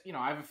just,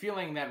 I have a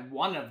feeling that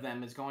one of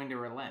them is going to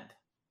relent.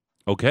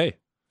 Okay.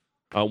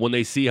 When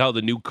they see how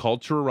the new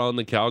culture around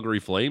the Calgary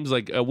Flames,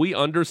 are we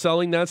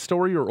underselling that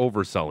story or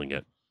overselling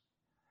it?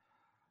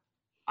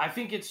 I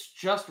think it's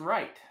just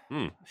right.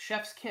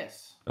 Chef's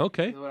kiss.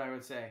 Okay. Is what I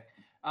would say.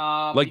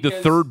 The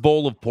third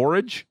bowl of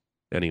porridge?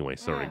 Anyway,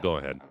 sorry, go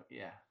ahead.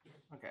 Yeah.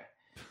 Okay.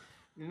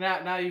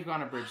 Now you've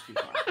gone a bridge too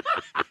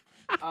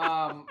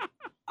far.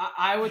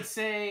 I would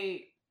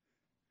say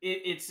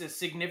it's a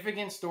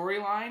significant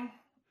storyline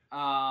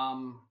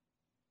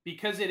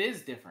because it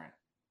is different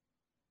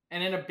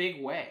and in a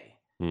big way.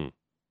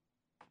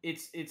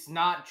 It's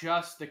not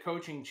just the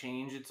coaching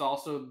change, it's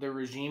also the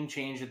regime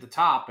change at the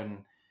top. And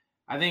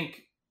I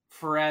think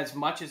for as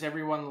much as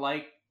everyone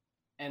liked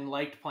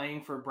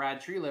playing for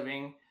Brad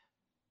Treliving,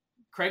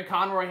 Craig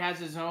Conroy has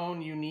his own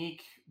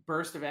unique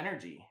burst of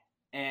energy.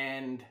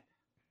 And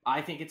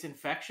I think it's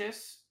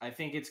infectious. I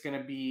think it's going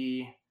to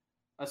be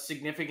a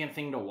significant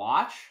thing to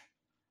watch.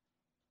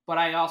 But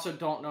I also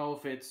don't know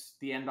if it's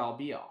the end-all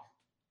be-all.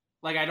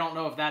 I don't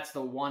know if that's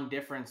the one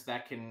difference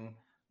that can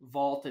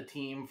vault a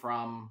team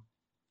from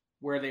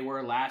where they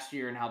were last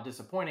year and how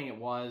disappointing it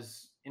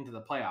was into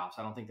the playoffs.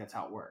 I don't think that's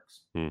how it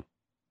works.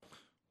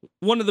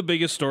 One of the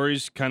biggest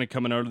stories kind of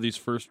coming out of these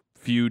first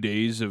few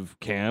days of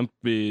camp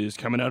is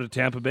coming out of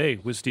Tampa Bay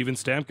with Steven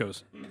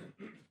Stamkos.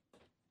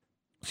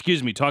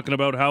 Talking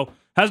about how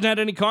hasn't had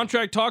any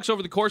contract talks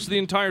over the course of the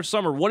entire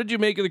summer. What did you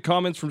make of the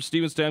comments from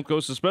Steven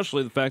Stamkos,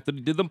 especially the fact that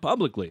he did them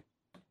publicly?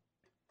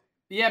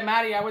 Yeah,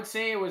 Matty, I would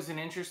say it was an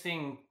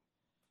interesting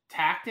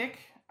tactic.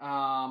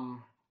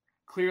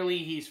 Clearly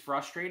he's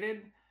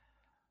frustrated.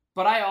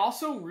 But I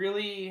also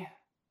really,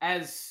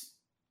 as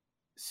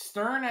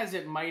stern as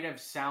it might have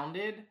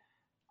sounded,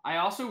 I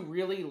also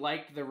really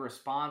liked the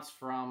response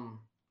from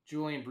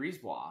Julien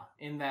Brisebois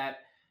in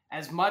that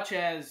as much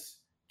as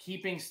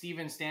keeping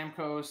Steven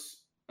Stamkos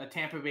a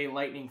Tampa Bay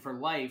Lightning for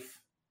life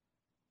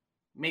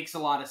makes a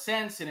lot of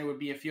sense and it would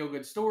be a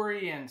feel-good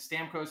story, and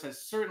Stamkos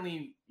has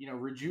certainly,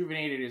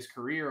 rejuvenated his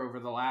career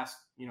over the last,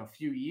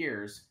 few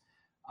years.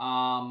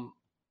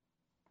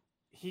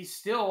 He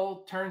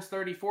still turns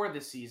 34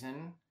 this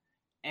season,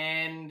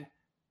 and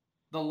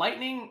the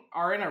Lightning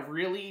are in a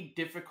really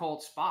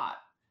difficult spot.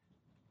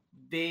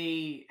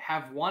 They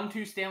have won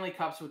 2 Stanley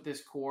Cups with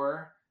this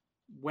core.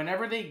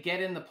 Whenever they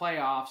get in the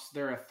playoffs,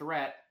 they're a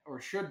threat, or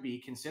should be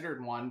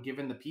considered one,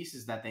 given the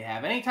pieces that they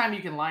have. Anytime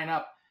you can line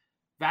up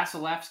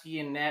Vasilevsky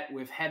in net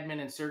with Hedman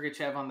and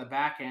Sergachev on the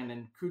back end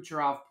and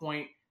Kucherov,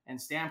 Point, and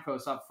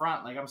Stamkos up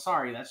front, I'm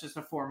sorry, that's just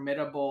a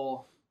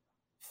formidable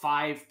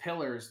 5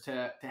 pillars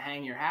to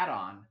hang your hat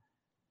on.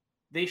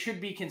 They should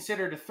be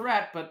considered a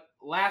threat, but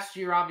last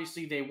year,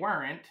 obviously, they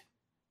weren't.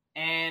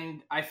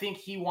 And I think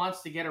he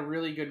wants to get a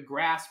really good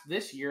grasp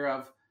this year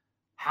of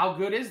how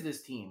good is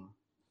this team?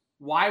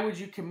 Why would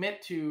you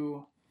commit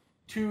to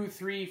 2,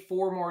 3,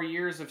 4 more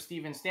years of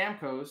Steven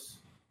Stamkos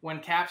when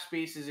cap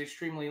space is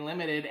extremely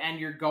limited and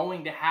you're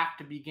going to have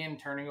to begin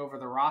turning over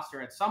the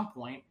roster at some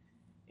point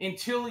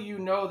until you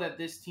know that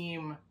this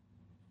team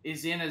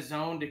is in a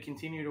zone to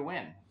continue to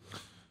win?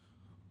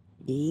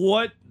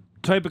 What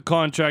type of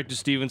contract is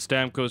Steven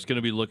Stamkos going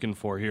to be looking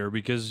for here?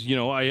 Because,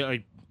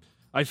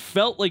 I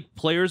felt like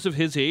players of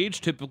his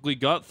age typically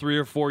got 3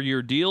 or 4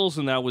 year deals,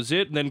 and that was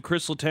it. And then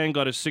Chris Letang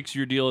got a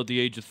 6-year deal at the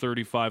age of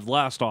 35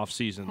 last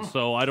offseason.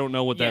 So I don't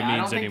know what that means anymore.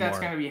 I don't think that's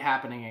going to be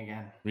happening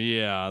again.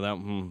 Yeah,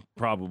 that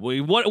probably.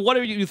 What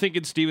are you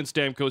thinking Steven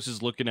Stamkos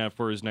is looking at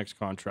for his next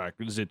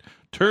contract? Is it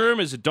term?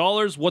 Is it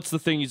dollars? What's the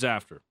thing he's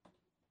after?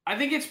 I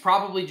think it's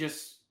probably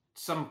just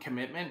some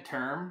commitment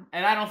term.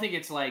 And I don't think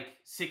it's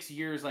 6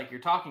 years like you're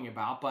talking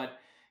about, but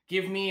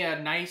give me a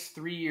nice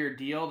 3-year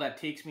deal that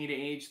takes me to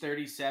age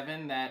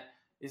 37 that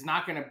is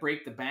not going to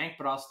break the bank,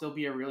 but I'll still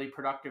be a really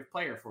productive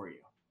player for you.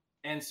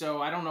 And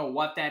so I don't know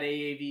what that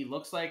AAV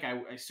looks like.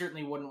 I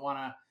certainly wouldn't want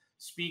to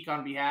speak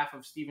on behalf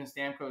of Steven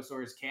Stamkos or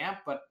his camp,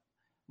 but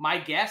my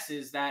guess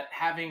is that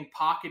having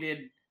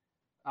pocketed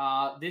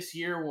this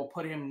year will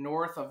put him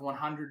north of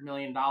 $100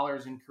 million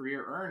in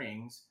career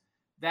earnings,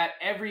 that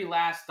every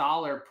last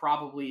dollar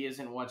probably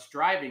isn't what's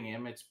driving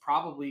him. It's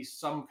probably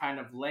some kind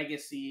of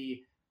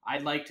legacy,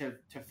 I'd like to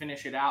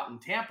finish it out in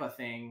Tampa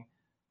thing.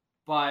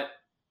 But,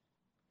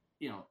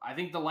 I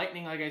think the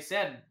Lightning, like I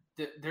said,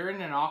 they're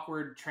in an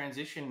awkward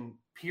transition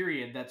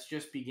period that's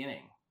just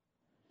beginning.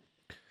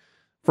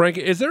 Frank,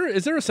 is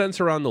there a sense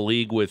around the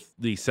league with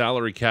the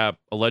salary cap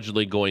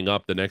allegedly going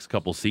up the next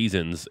couple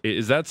seasons?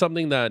 Is that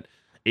something that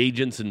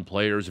agents and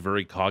players are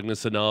very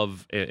cognizant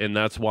of, and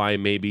that's why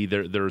maybe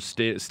they're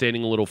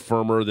standing a little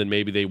firmer than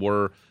maybe they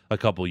were a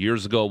couple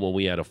years ago when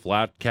we had a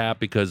flat cap,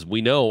 because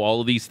we know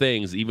all of these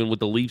things, even with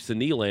the Leafs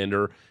and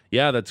Nylander,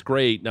 yeah, that's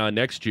great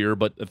next year,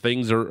 but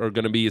things are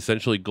going to be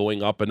essentially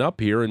going up and up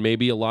here, and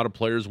maybe a lot of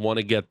players want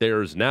to get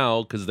theirs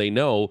now because they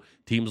know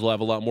teams will have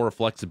a lot more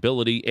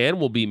flexibility and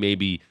will be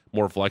maybe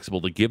more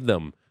flexible to give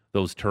them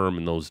those term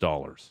and those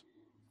dollars.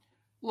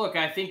 Look,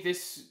 I think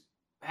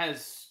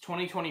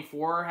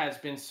 2024 has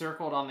been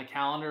circled on the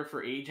calendar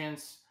for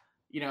agents.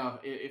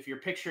 If you're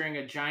picturing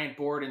a giant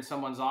board in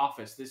someone's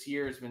office, this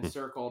year has been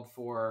circled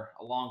for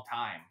a long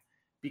time,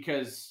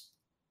 because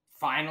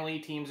finally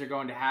teams are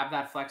going to have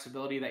that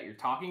flexibility that you're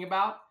talking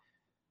about.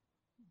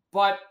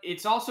 But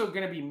it's also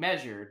going to be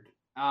measured.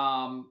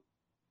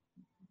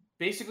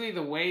 Basically,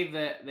 the way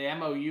that the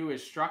MOU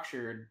is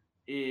structured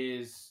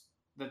is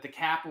that the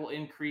cap will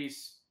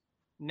increase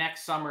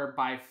next summer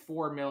by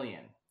 $4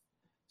 million.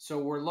 So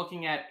we're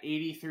looking at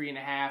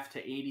 83.5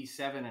 to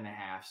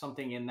 87.5,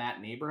 something in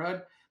that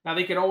neighborhood. Now,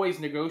 they could always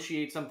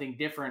negotiate something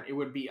different. It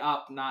would be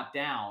up, not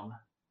down.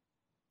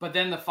 But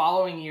then the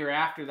following year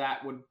after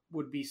that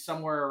would be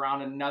somewhere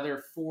around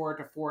another $4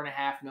 to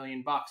 $4.5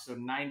 million bucks, so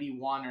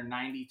 91 or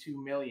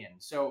 92 million.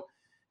 So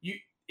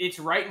it's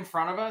right in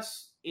front of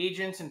us.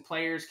 Agents and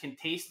players can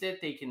taste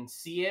it, they can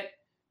see it.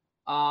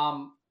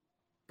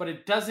 But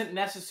it doesn't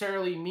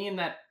necessarily mean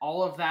that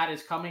all of that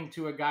is coming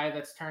to a guy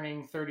that's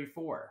turning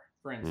 34,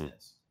 for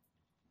instance.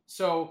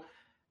 So,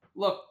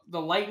 look,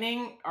 the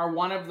Lightning are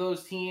one of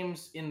those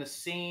teams in the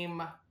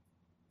same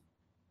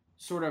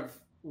sort of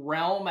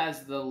realm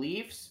as the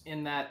Leafs,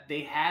 in that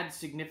they had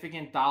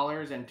significant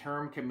dollars and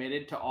term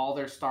committed to all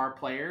their star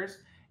players.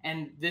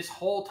 And this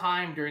whole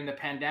time during the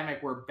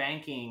pandemic, we're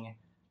banking,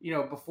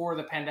 before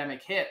the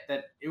pandemic hit,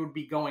 that it would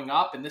be going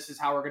up and this is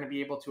how we're going to be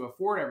able to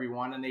afford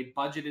everyone. And they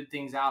budgeted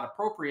things out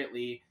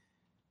appropriately.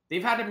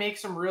 They've had to make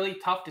some really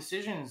tough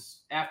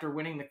decisions after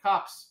winning the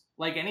cups,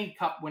 like any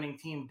cup winning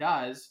team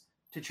does,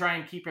 to try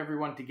and keep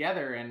everyone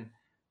together. And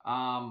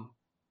now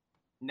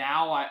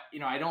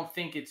I don't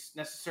think it's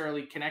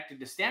necessarily connected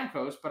to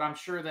Stamkos, but I'm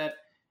sure that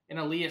an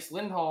Elias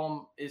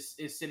Lindholm is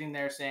sitting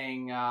there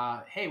saying,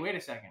 hey, wait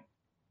a second.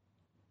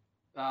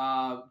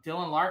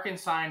 Dylan Larkin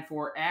signed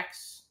for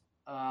X,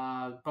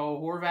 Bo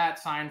Horvat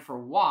signed for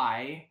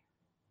Y,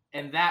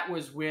 and that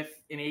was with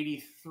an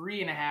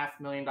 $83.5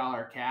 million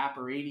cap,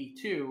 or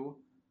 82.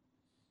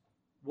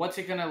 What's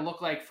it going to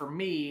look like for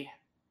me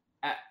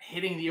at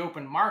hitting the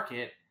open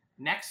market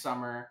next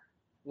summer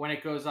when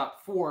it goes up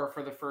for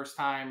the first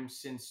time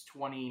since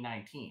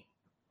 2019?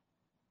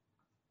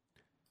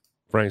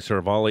 Frank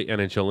Saravalli,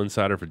 NHL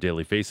insider for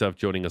Daily Faceoff,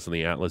 joining us on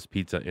the Atlas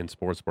Pizza and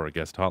Sports Bar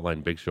guest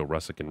hotline. Big Show,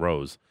 Russick and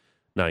Rose,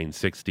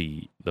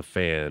 960 The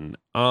Fan.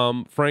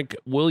 Frank,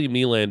 William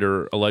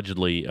Nylander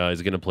allegedly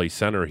is going to play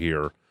center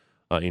here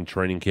in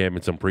training camp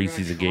and some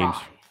preseason games.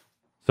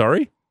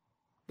 Sorry?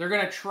 They're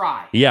going to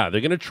try. Yeah,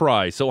 they're going to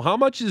try. So how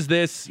much is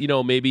this,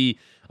 maybe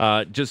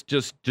just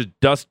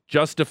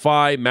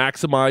justify,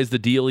 maximize the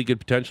deal he could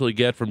potentially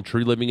get from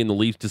Tree Living in the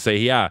Leafs to say,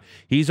 yeah,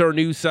 he's our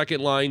new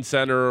second-line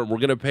center. We're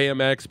going to pay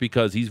him X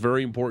because he's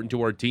very important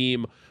to our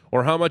team.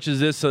 Or how much is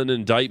this an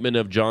indictment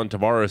of John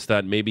Tavares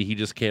that maybe he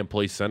just can't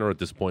play center at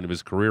this point of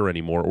his career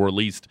anymore, or at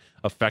least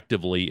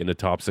effectively in a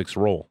top six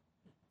role?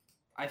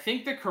 I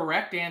think the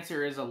correct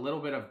answer is a little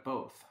bit of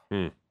both.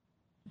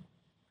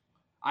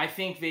 I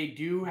think they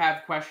do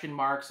have question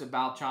marks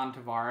about John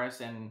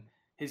Tavares and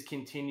his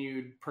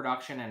continued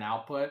production and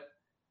output,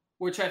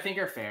 which I think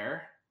are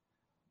fair.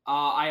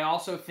 I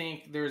also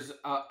think there's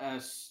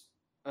an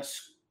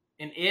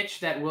itch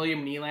that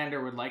William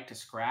Nylander would like to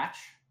scratch,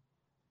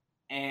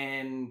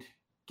 and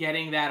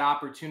getting that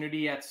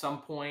opportunity at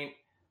some point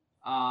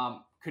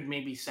could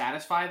maybe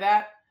satisfy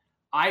that.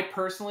 I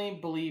personally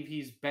believe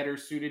he's better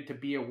suited to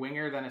be a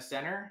winger than a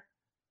center,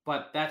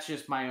 but that's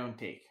just my own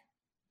take.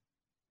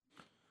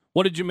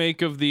 What did you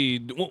make of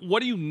what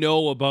do you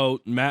know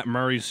about Matt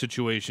Murray's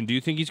situation? Do you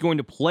think he's going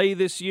to play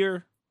this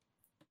year?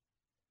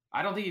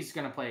 I don't think he's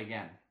going to play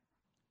again.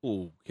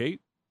 Okay.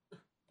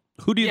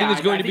 Who do you think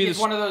is going to be it's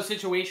one of those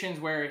situations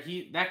where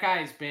that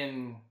guy's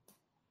been,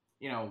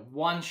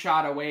 one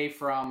shot away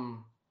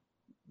from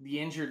the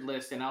injured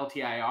list in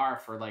LTIR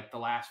for like the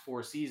last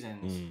 4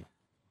 seasons.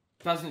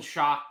 Doesn't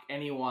shock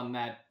anyone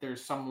that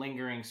there's some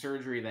lingering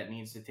surgery that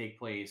needs to take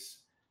place.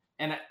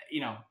 And,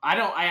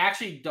 I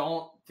actually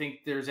don't think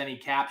there's any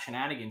cap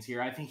shenanigans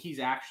here. I think he's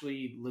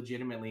actually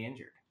legitimately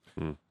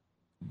injured.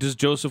 Does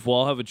Joseph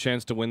Wall have a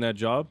chance to win that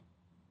job?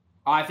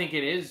 I think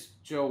it is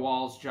Joe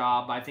Wall's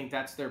job. I think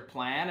that's their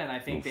plan, and I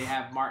think they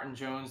have Martin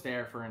Jones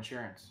there for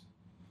insurance.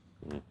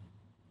 Going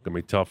to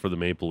be tough for the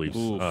Maple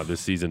Leafs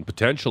this season,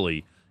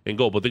 potentially, in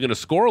goal. But they're going to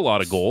score a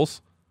lot of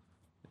goals.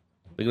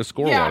 They're going to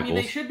score a lot of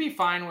goals. They should be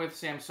fine with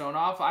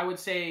Samsonov. I would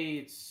say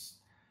it's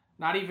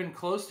not even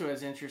close to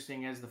as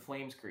interesting as the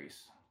Flames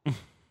crease.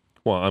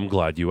 Well, I'm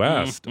glad you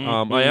asked.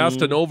 I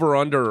asked an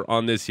over-under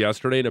on this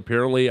yesterday, and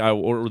apparently,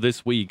 or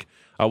this week,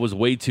 I was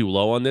way too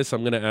low on this.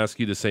 I'm going to ask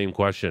you the same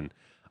question.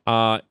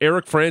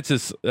 Eric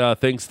Francis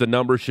thinks the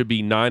number should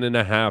be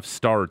 9.5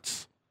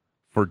 starts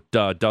for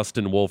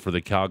Dustin Wolf for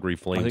the Calgary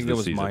Flames. I think this that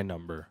was season. my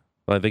number.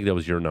 I think that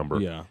was your number.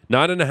 Yeah.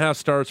 9.5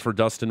 starts for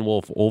Dustin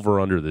Wolf over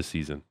under this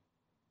season.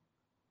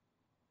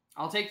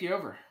 I'll take the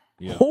over.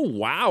 Yeah. Oh,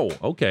 wow.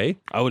 Okay.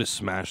 I would have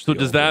smashed. So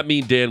does that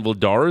mean Dan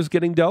Vladar is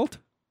getting dealt?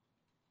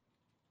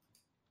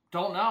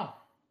 Don't know.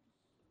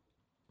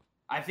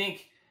 I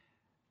think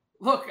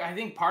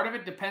part of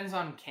it depends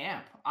on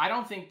camp. I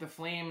don't think the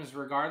Flames,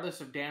 regardless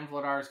of Dan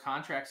Vladar's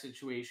contract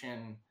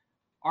situation,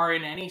 are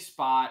in any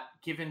spot,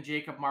 given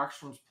Jacob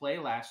Markstrom's play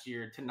last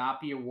year, to not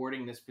be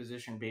awarding this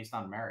position based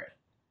on merit.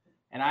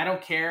 And I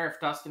don't care if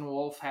Dustin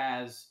Wolf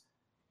has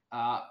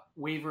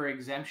waiver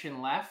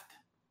exemption left.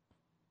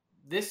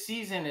 This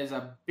season is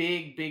a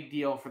big, big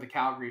deal for the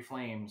Calgary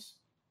Flames,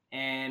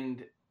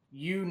 and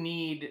you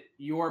need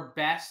your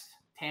best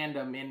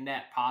tandem in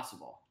net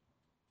possible.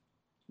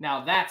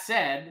 Now, that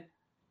said,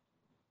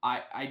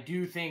 I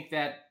do think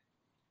that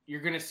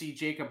you're going to see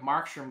Jacob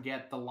Markstrom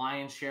get the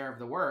lion's share of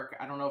the work.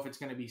 I don't know if it's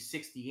going to be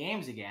 60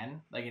 games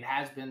again, like it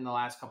has been the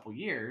last couple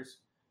years,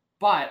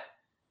 but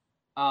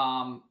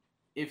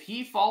if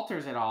he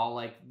falters at all,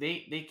 like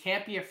they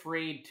can't be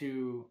afraid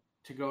to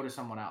go to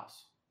someone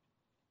else.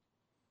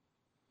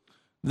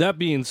 That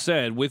being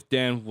said, with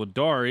Dan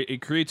Vladar,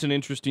 it creates an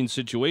interesting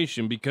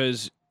situation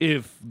because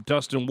if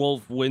Dustin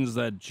Wolf wins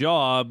that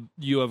job,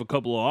 you have a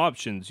couple of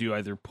options. You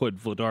either put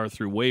Vladar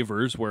through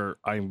waivers, where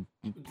I'm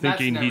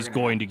thinking he's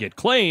going to get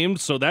claimed,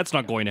 so that's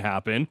not going to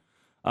happen,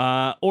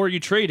 or you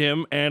trade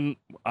him, and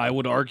I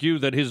would argue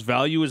that his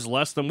value is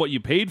less than what you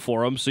paid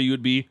for him, so you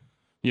would be,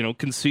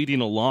 conceding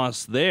a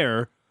loss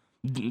there.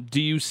 Do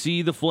you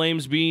see the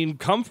Flames being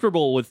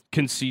comfortable with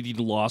conceding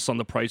a loss on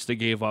the price they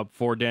gave up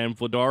for Dan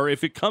Vladar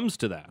if it comes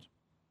to that?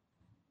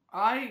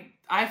 I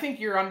think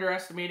you're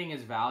underestimating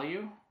his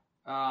value.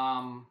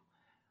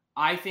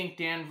 I think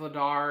Dan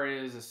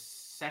Vladar is a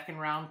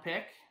second-round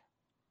pick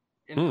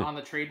on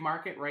the trade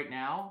market right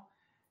now.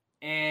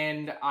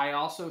 And I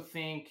also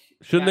think...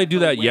 Shouldn't they do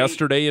that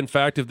yesterday, in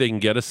fact, if they can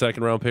get a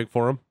second-round pick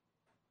for him?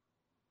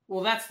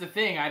 Well, that's the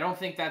thing. I don't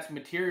think that's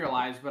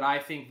materialized, but I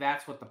think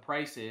that's what the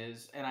price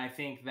is, and I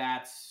think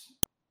that's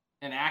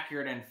an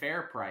accurate and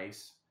fair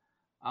price.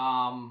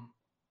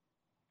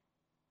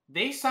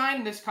 They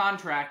signed this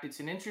contract. It's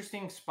an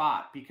interesting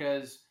spot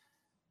because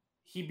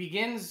he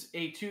begins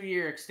a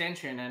 2-year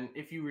extension, and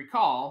if you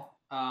recall,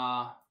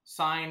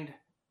 signed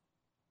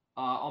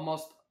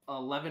almost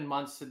 11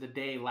 months to the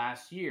day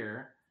last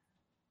year.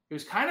 It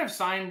was kind of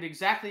signed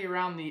exactly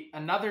around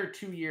another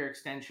 2-year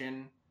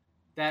extension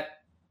that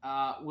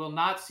will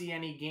not see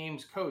any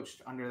games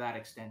coached under that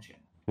extension.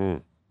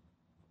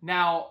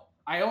 Now,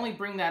 I only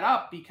bring that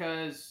up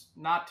because,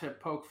 not to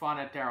poke fun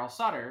at Daryl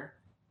Sutter,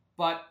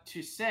 but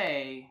to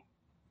say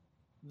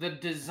the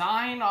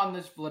design on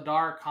this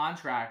Vladar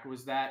contract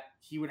was that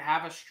he would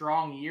have a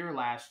strong year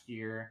last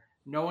year,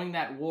 knowing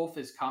that Wolf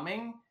is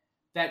coming,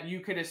 that you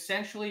could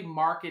essentially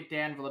market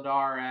Dan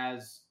Vladar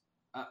as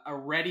a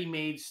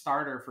ready-made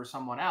starter for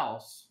someone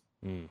else.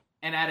 And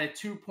at a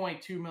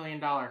 $2.2 million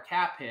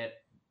cap hit,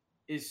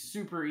 is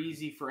super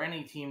easy for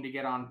any team to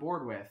get on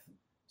board with.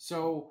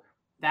 So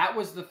that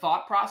was the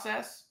thought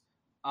process.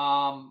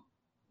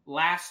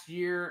 Last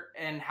year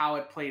and how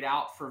it played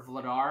out for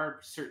Vladar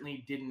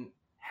certainly didn't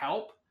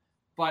help.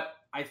 But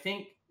I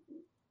think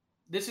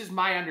this is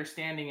my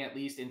understanding, at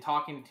least in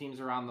talking to teams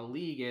around the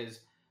league,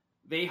 is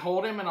they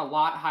hold him in a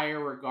lot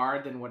higher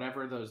regard than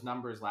whatever those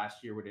numbers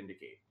last year would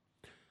indicate.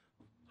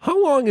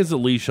 How long is the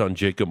leash on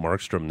Jacob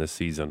Markstrom this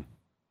season?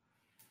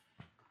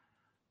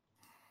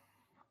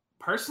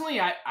 Personally,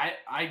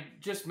 I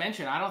just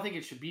mentioned I don't think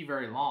it should be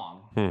very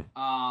long.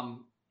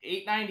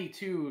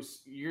 892,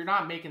 you're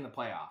not making the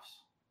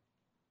playoffs.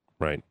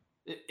 Right.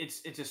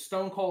 It's a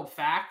stone cold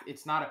fact.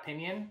 It's not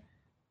opinion.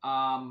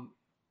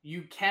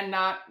 You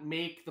cannot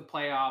make the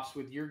playoffs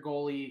with your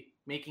goalie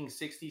making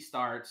 60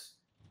 starts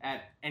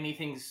at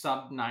anything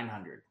sub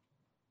 900.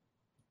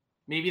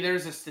 Maybe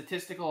there's a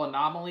statistical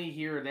anomaly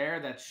here or there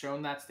that's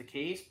shown that's the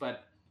case,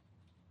 but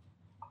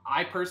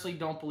I personally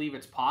don't believe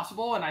it's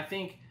possible. And I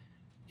think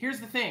here's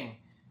the thing.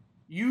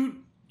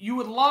 You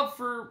would love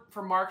for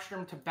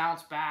Markstrom to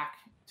bounce back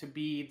to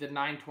be the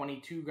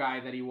 922 guy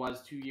that he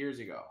was 2 years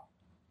ago.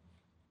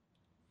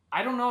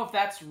 I don't know if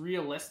that's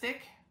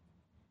realistic,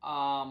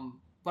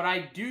 but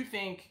I do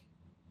think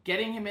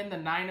getting him in the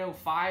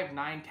 905,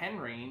 910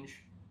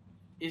 range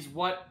is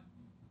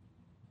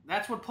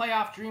that's what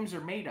playoff dreams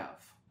are made of.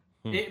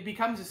 It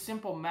becomes a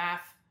simple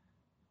math,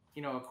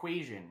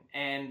 equation,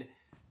 and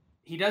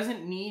he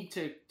doesn't need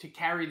to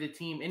carry the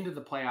team into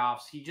the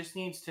playoffs. He just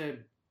needs to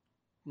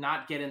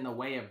not get in the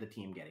way of the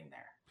team getting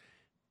there.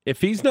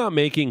 If he's not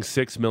making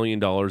 $6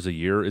 million a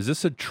year, is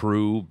this a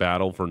true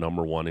battle for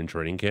number one in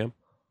training camp?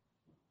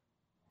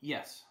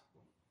 Yes.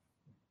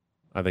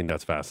 I think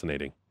that's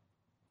fascinating.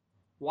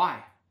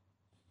 Why?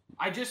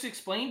 I just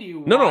explained to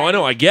you. No, I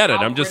know, I get it.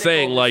 how I'm just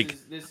critical saying, like,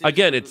 this is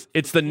again, for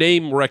it's the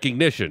name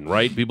recognition,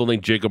 right? People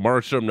think Jacob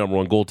Markstrom, number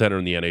one goaltender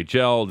in the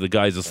NHL. The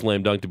guy's a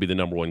slam dunk to be the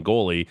number one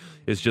goalie.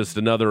 It's just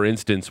another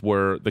instance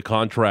where the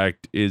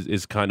contract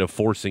is kind of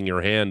forcing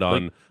your hand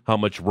on how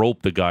much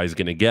rope the guy's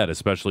going to get,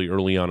 especially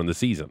early on in the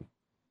season.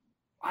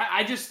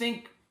 I just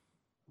think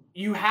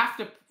you have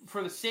to,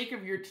 for the sake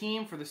of your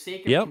team, for the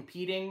sake of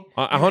competing,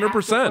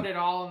 100%. put it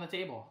all on the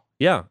table.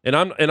 Yeah, and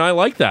I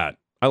like that.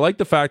 I like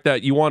the fact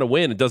that you want to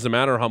win. It doesn't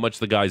matter how much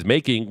the guy's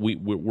making.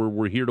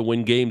 We're here to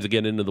win games and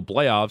get into the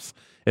playoffs,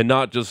 and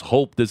not just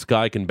hope this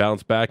guy can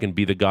bounce back and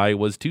be the guy he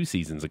was 2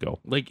 seasons ago.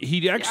 Like,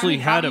 he actually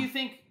had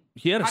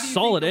a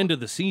solid end of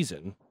the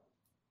season.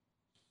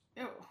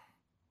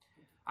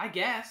 I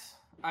guess.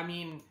 I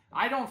mean,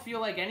 I don't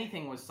feel like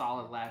anything was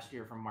solid last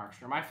year from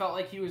Markstrom. I felt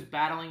like he was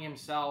battling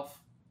himself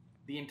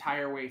the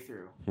entire way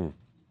through.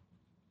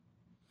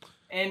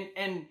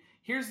 And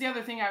here's the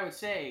other thing I would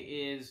say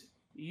is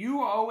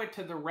you owe it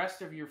to the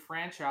rest of your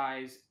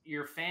franchise,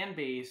 your fan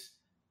base,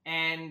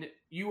 and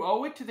you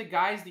owe it to the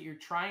guys that you're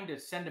trying to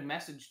send a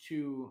message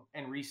to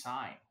and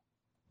re-sign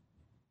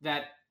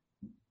that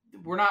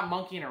we're not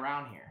monkeying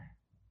around here.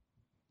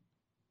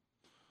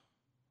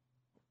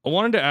 I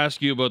wanted to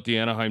ask you about the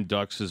Anaheim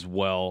Ducks as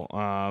well.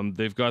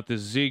 They've got the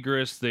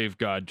Zegras, they've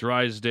got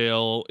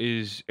Drysdale.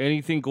 Is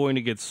anything going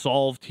to get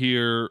solved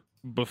here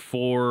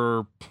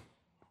before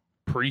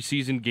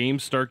preseason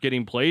games start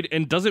getting played?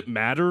 And does it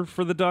matter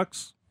for the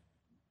Ducks?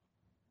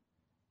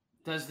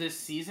 Does this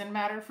season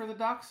matter for the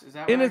Ducks? Is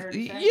that what I heard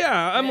you say?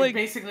 Yeah, I'm like...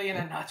 Basically in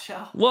a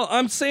nutshell. Well,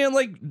 I'm saying,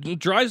 like,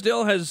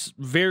 Drysdale has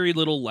very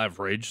little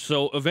leverage,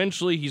 so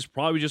eventually he's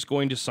probably just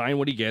going to sign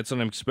what he gets, and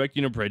I'm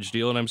expecting a bridge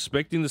deal, and I'm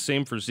expecting the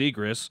same for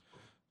Zegras.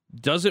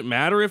 Does it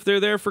matter if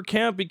they're there for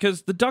camp?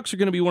 Because the Ducks are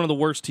going to be one of the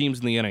worst teams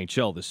in the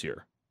NHL this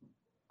year.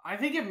 I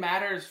think it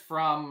matters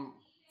from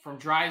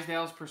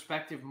Drysdale's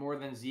perspective more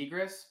than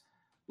Zegras.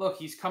 Look,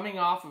 he's coming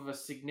off of a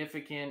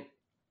significant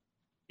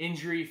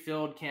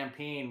injury-filled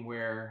campaign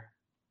where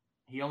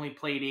he only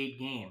played 8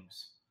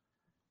 games.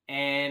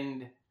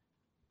 And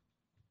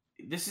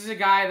this is a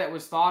guy that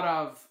was thought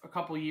of a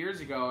couple years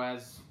ago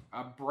as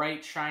a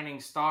bright, shining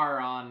star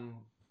on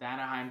the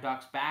Anaheim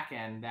Ducks back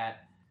end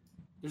that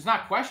there's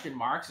not question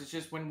marks. It's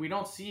just when we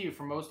don't see you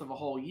for most of a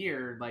whole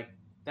year, like,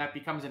 that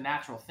becomes a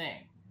natural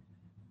thing.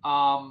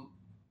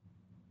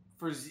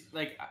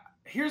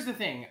 Here's the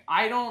thing.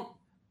 I don't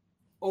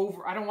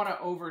want to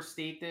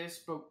overstate this,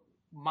 but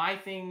my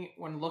thing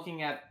when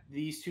looking at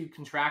these two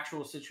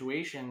contractual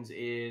situations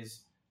is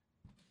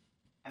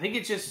I think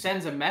it just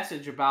sends a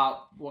message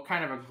about what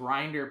kind of a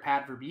grinder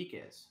Pat Verbeek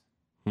is.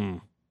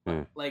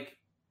 Like,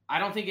 I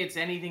don't think it's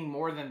anything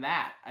more than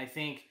that. I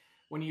think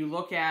when you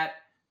look at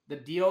the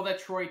deal that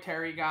Troy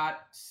Terry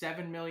got,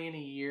 $7 million a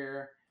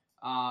year,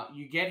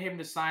 you get him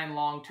to sign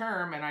long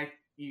term, and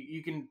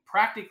you can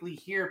practically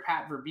hear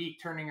Pat Verbeek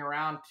turning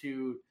around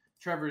to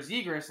Trevor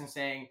Zegras and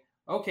saying,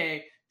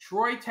 okay,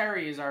 Troy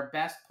Terry is our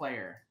best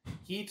player.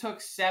 He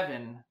took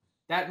 7.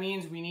 That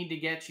means we need to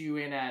get you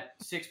in at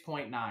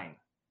 6.9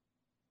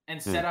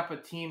 and set up a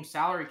team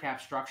salary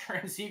cap structure.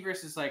 And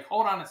Zegras is like,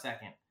 hold on a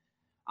second.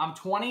 I'm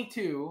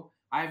 22.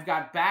 I've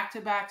got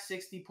back-to-back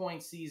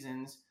 60-point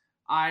seasons.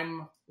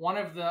 I'm one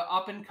of the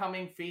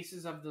up-and-coming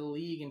faces of the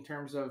league in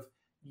terms of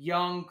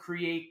young,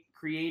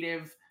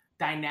 creative,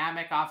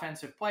 dynamic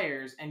offensive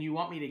players, and you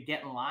want me to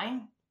get in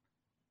line?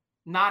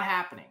 Not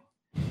happening.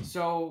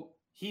 So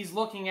he's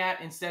looking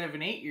at, instead of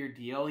an 8-year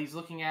deal, he's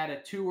looking at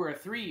a 2 or a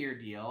 3-year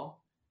deal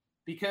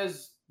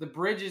because the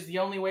bridge is the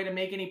only way to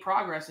make any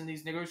progress in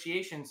these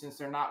negotiations since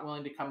they're not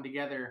willing to come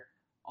together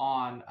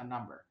on a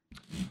number.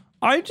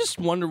 I just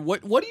wonder,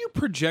 what do you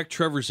project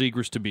Trevor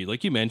Zegras to be?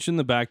 Like you mentioned,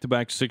 the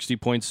back-to-back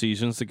 60-point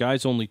seasons. The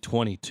guy's only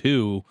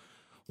 22.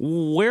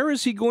 Where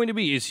is he going to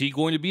be? Is he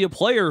going to be a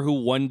player who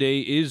one day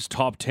is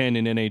top 10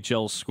 in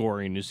NHL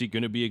scoring? Is he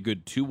going to be a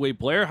good two-way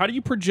player? How do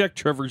you project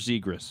Trevor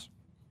Zegras?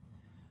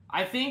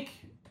 I think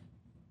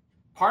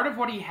part of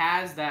what he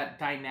has, that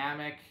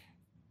dynamic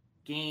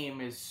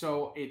game, is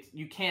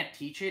you can't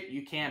teach it,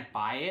 you can't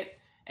buy it,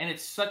 and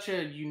it's such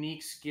a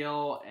unique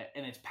skill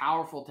and it's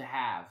powerful to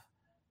have.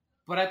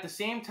 But at the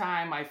same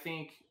time, I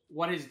think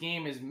what his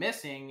game is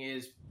missing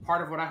is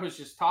part of what I was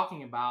just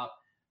talking about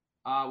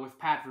with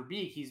Pat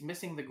Verbeek. He's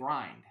missing the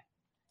grind.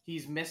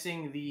 He's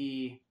missing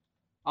the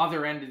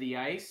other end of the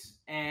ice,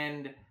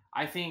 and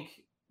I think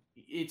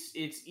it's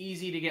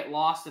easy to get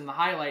lost in the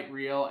highlight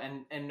reel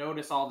and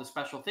notice all the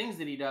special things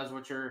that he does,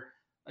 which are,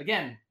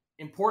 again,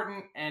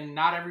 important and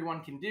not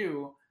everyone can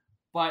do,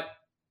 but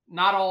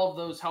not all of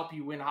those help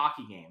you win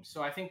hockey games.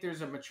 So I think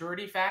there's a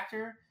maturity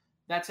factor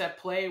that's at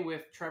play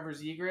with Trevor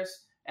Zegras,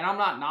 and I'm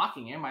not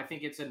knocking him. I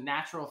think it's a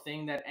natural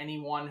thing that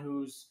anyone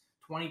who's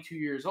 22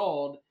 years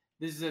old,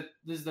 this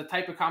is the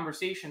type of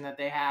conversation that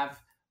they have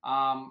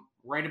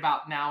right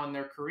about now in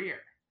their career.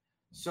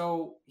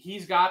 So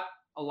he's got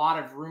a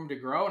lot of room to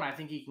grow, and I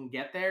think he can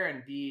get there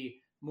and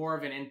be more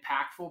of an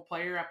impactful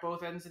player at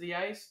both ends of the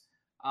ice.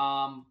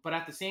 But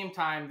at the same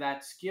time,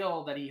 that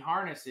skill that he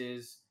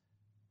harnesses,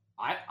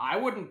 I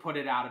wouldn't put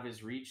it out of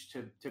his reach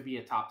to be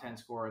a top 10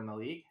 scorer in the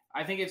league.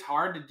 I think it's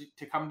hard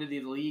to come to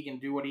the league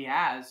and do what he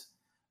has,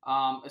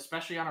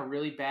 especially on a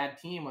really bad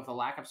team with a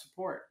lack of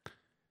support.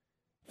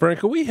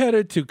 Frank, are we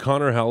headed to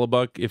Connor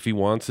Hellebuck, if he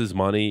wants his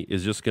money,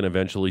 is just going to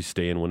eventually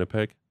stay in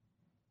Winnipeg?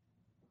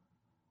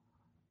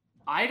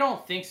 I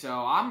don't think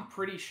so. I'm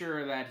pretty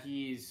sure that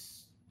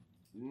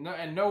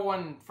and no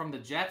one from the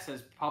Jets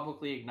has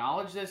publicly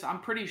acknowledged this.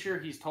 I'm pretty sure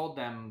he's told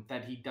them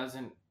that he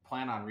doesn't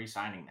plan on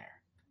re-signing there.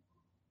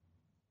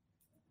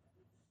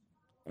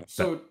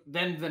 So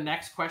then the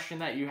next question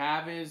that you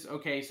have is,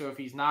 okay, so if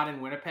he's not in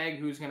Winnipeg,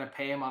 who's going to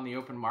pay him on the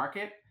open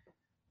market?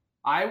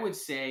 I would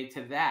say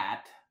to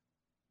that,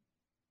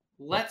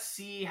 let's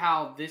see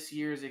how this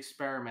year's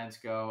experiments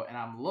go. And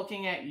I'm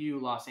looking at you,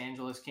 Los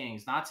Angeles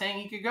Kings. Not saying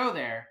he could go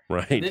there.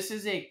 Right. This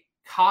is a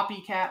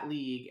copycat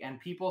league, and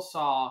people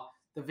saw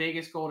the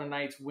Vegas Golden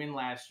Knights win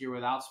last year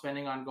without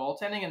spending on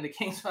goaltending, and the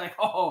Kings are like,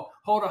 oh,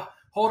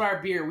 hold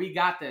our beer. We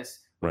got this.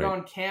 We're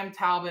going Cam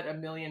Talbot $1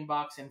 million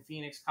and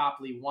Phoenix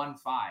Copley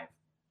 1.5.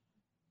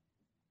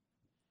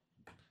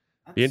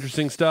 Be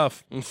interesting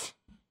stuff.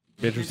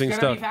 Interesting it's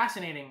stuff. Gonna be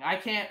fascinating. I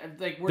can't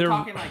we're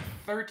talking like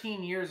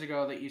 13 years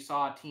ago that you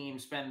saw a team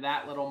spend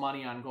that little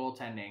money on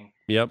goaltending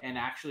and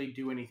actually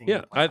do anything.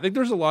 Yeah, I think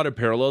there's a lot of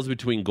parallels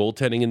between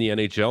goaltending in the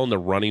NHL and the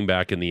running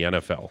back in the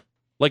NFL.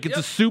 Like it's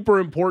a super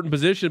important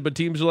position, but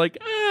teams are like,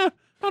 I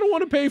don't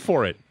want to pay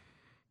for it.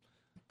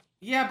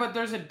 Yeah, but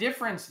there's a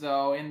difference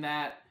though in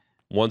that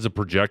one's a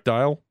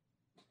projectile.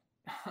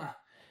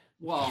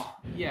 Well,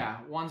 yeah,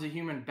 one's a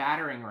human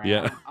battering ram.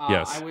 Yeah.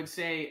 Yes. I would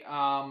say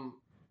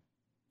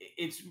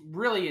it's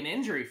really an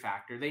injury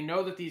factor. They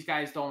know that these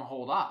guys don't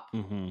hold up.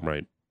 Mm-hmm.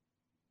 Right.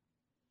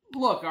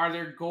 Look, are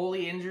there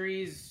goalie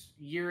injuries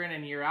year in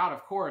and year out?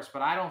 Of course,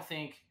 but I don't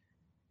think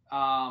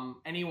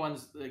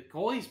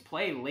goalies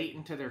play late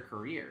into their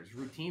careers,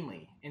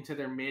 routinely into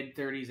their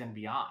mid-30s and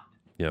beyond.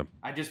 Yeah.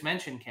 I just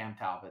mentioned Cam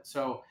Talbot.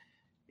 So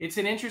it's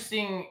an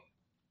interesting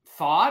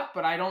thought,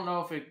 but I don't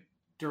know if it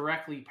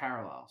directly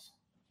parallels.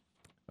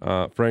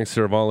 Frank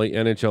Seravalli,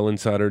 NHL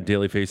Insider,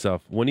 Daily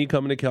Faceoff. When are you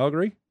coming to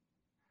Calgary?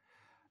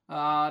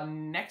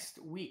 Next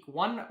week,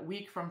 1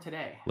 week from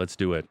today. Let's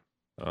do it.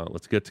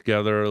 Let's get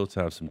together. Let's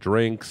have some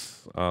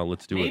drinks.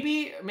 Let's do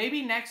it.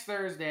 Maybe next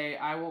Thursday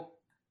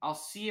I'll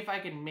see if I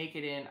can make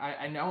it in.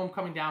 I know I'm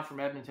coming down from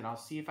Edmonton. I'll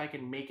see if I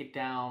can make it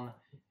down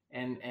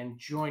and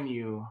join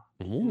you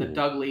in the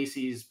Doug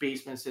Lacey's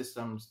Basement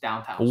Systems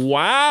downtown.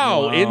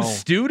 Wow. In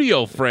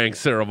studio, Frank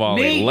Seravalli.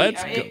 Maybe.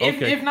 Let's go.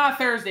 Okay. If not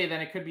Thursday,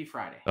 then it could be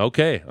Friday.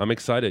 Okay, I'm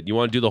excited. You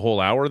want to do the whole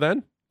hour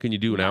then? Can you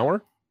do an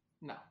hour?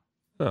 No.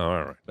 Oh,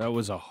 all right. That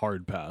was a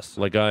hard pass.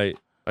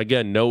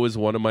 Again, no is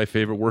one of my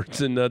favorite words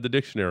in the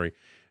dictionary.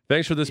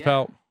 Thanks for this,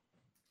 pal.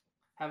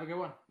 Have a good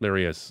one. There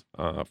he is.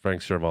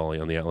 Frank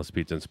Seravalli on the Atlas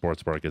Pizza and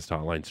Sports Bar Guest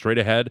Hotline. Straight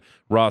ahead,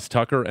 Ross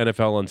Tucker,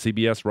 NFL on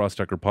CBS, Ross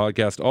Tucker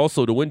podcast.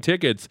 Also, to win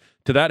tickets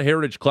to that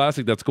Heritage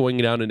Classic that's going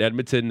down in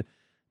Edmonton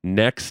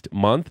next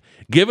month,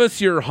 give us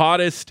your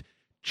hottest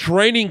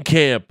training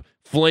camp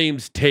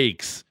Flames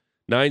takes.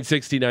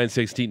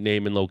 960,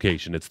 name and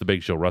location. It's the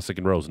Big Show. Russick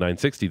and Rose,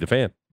 960, The Fan.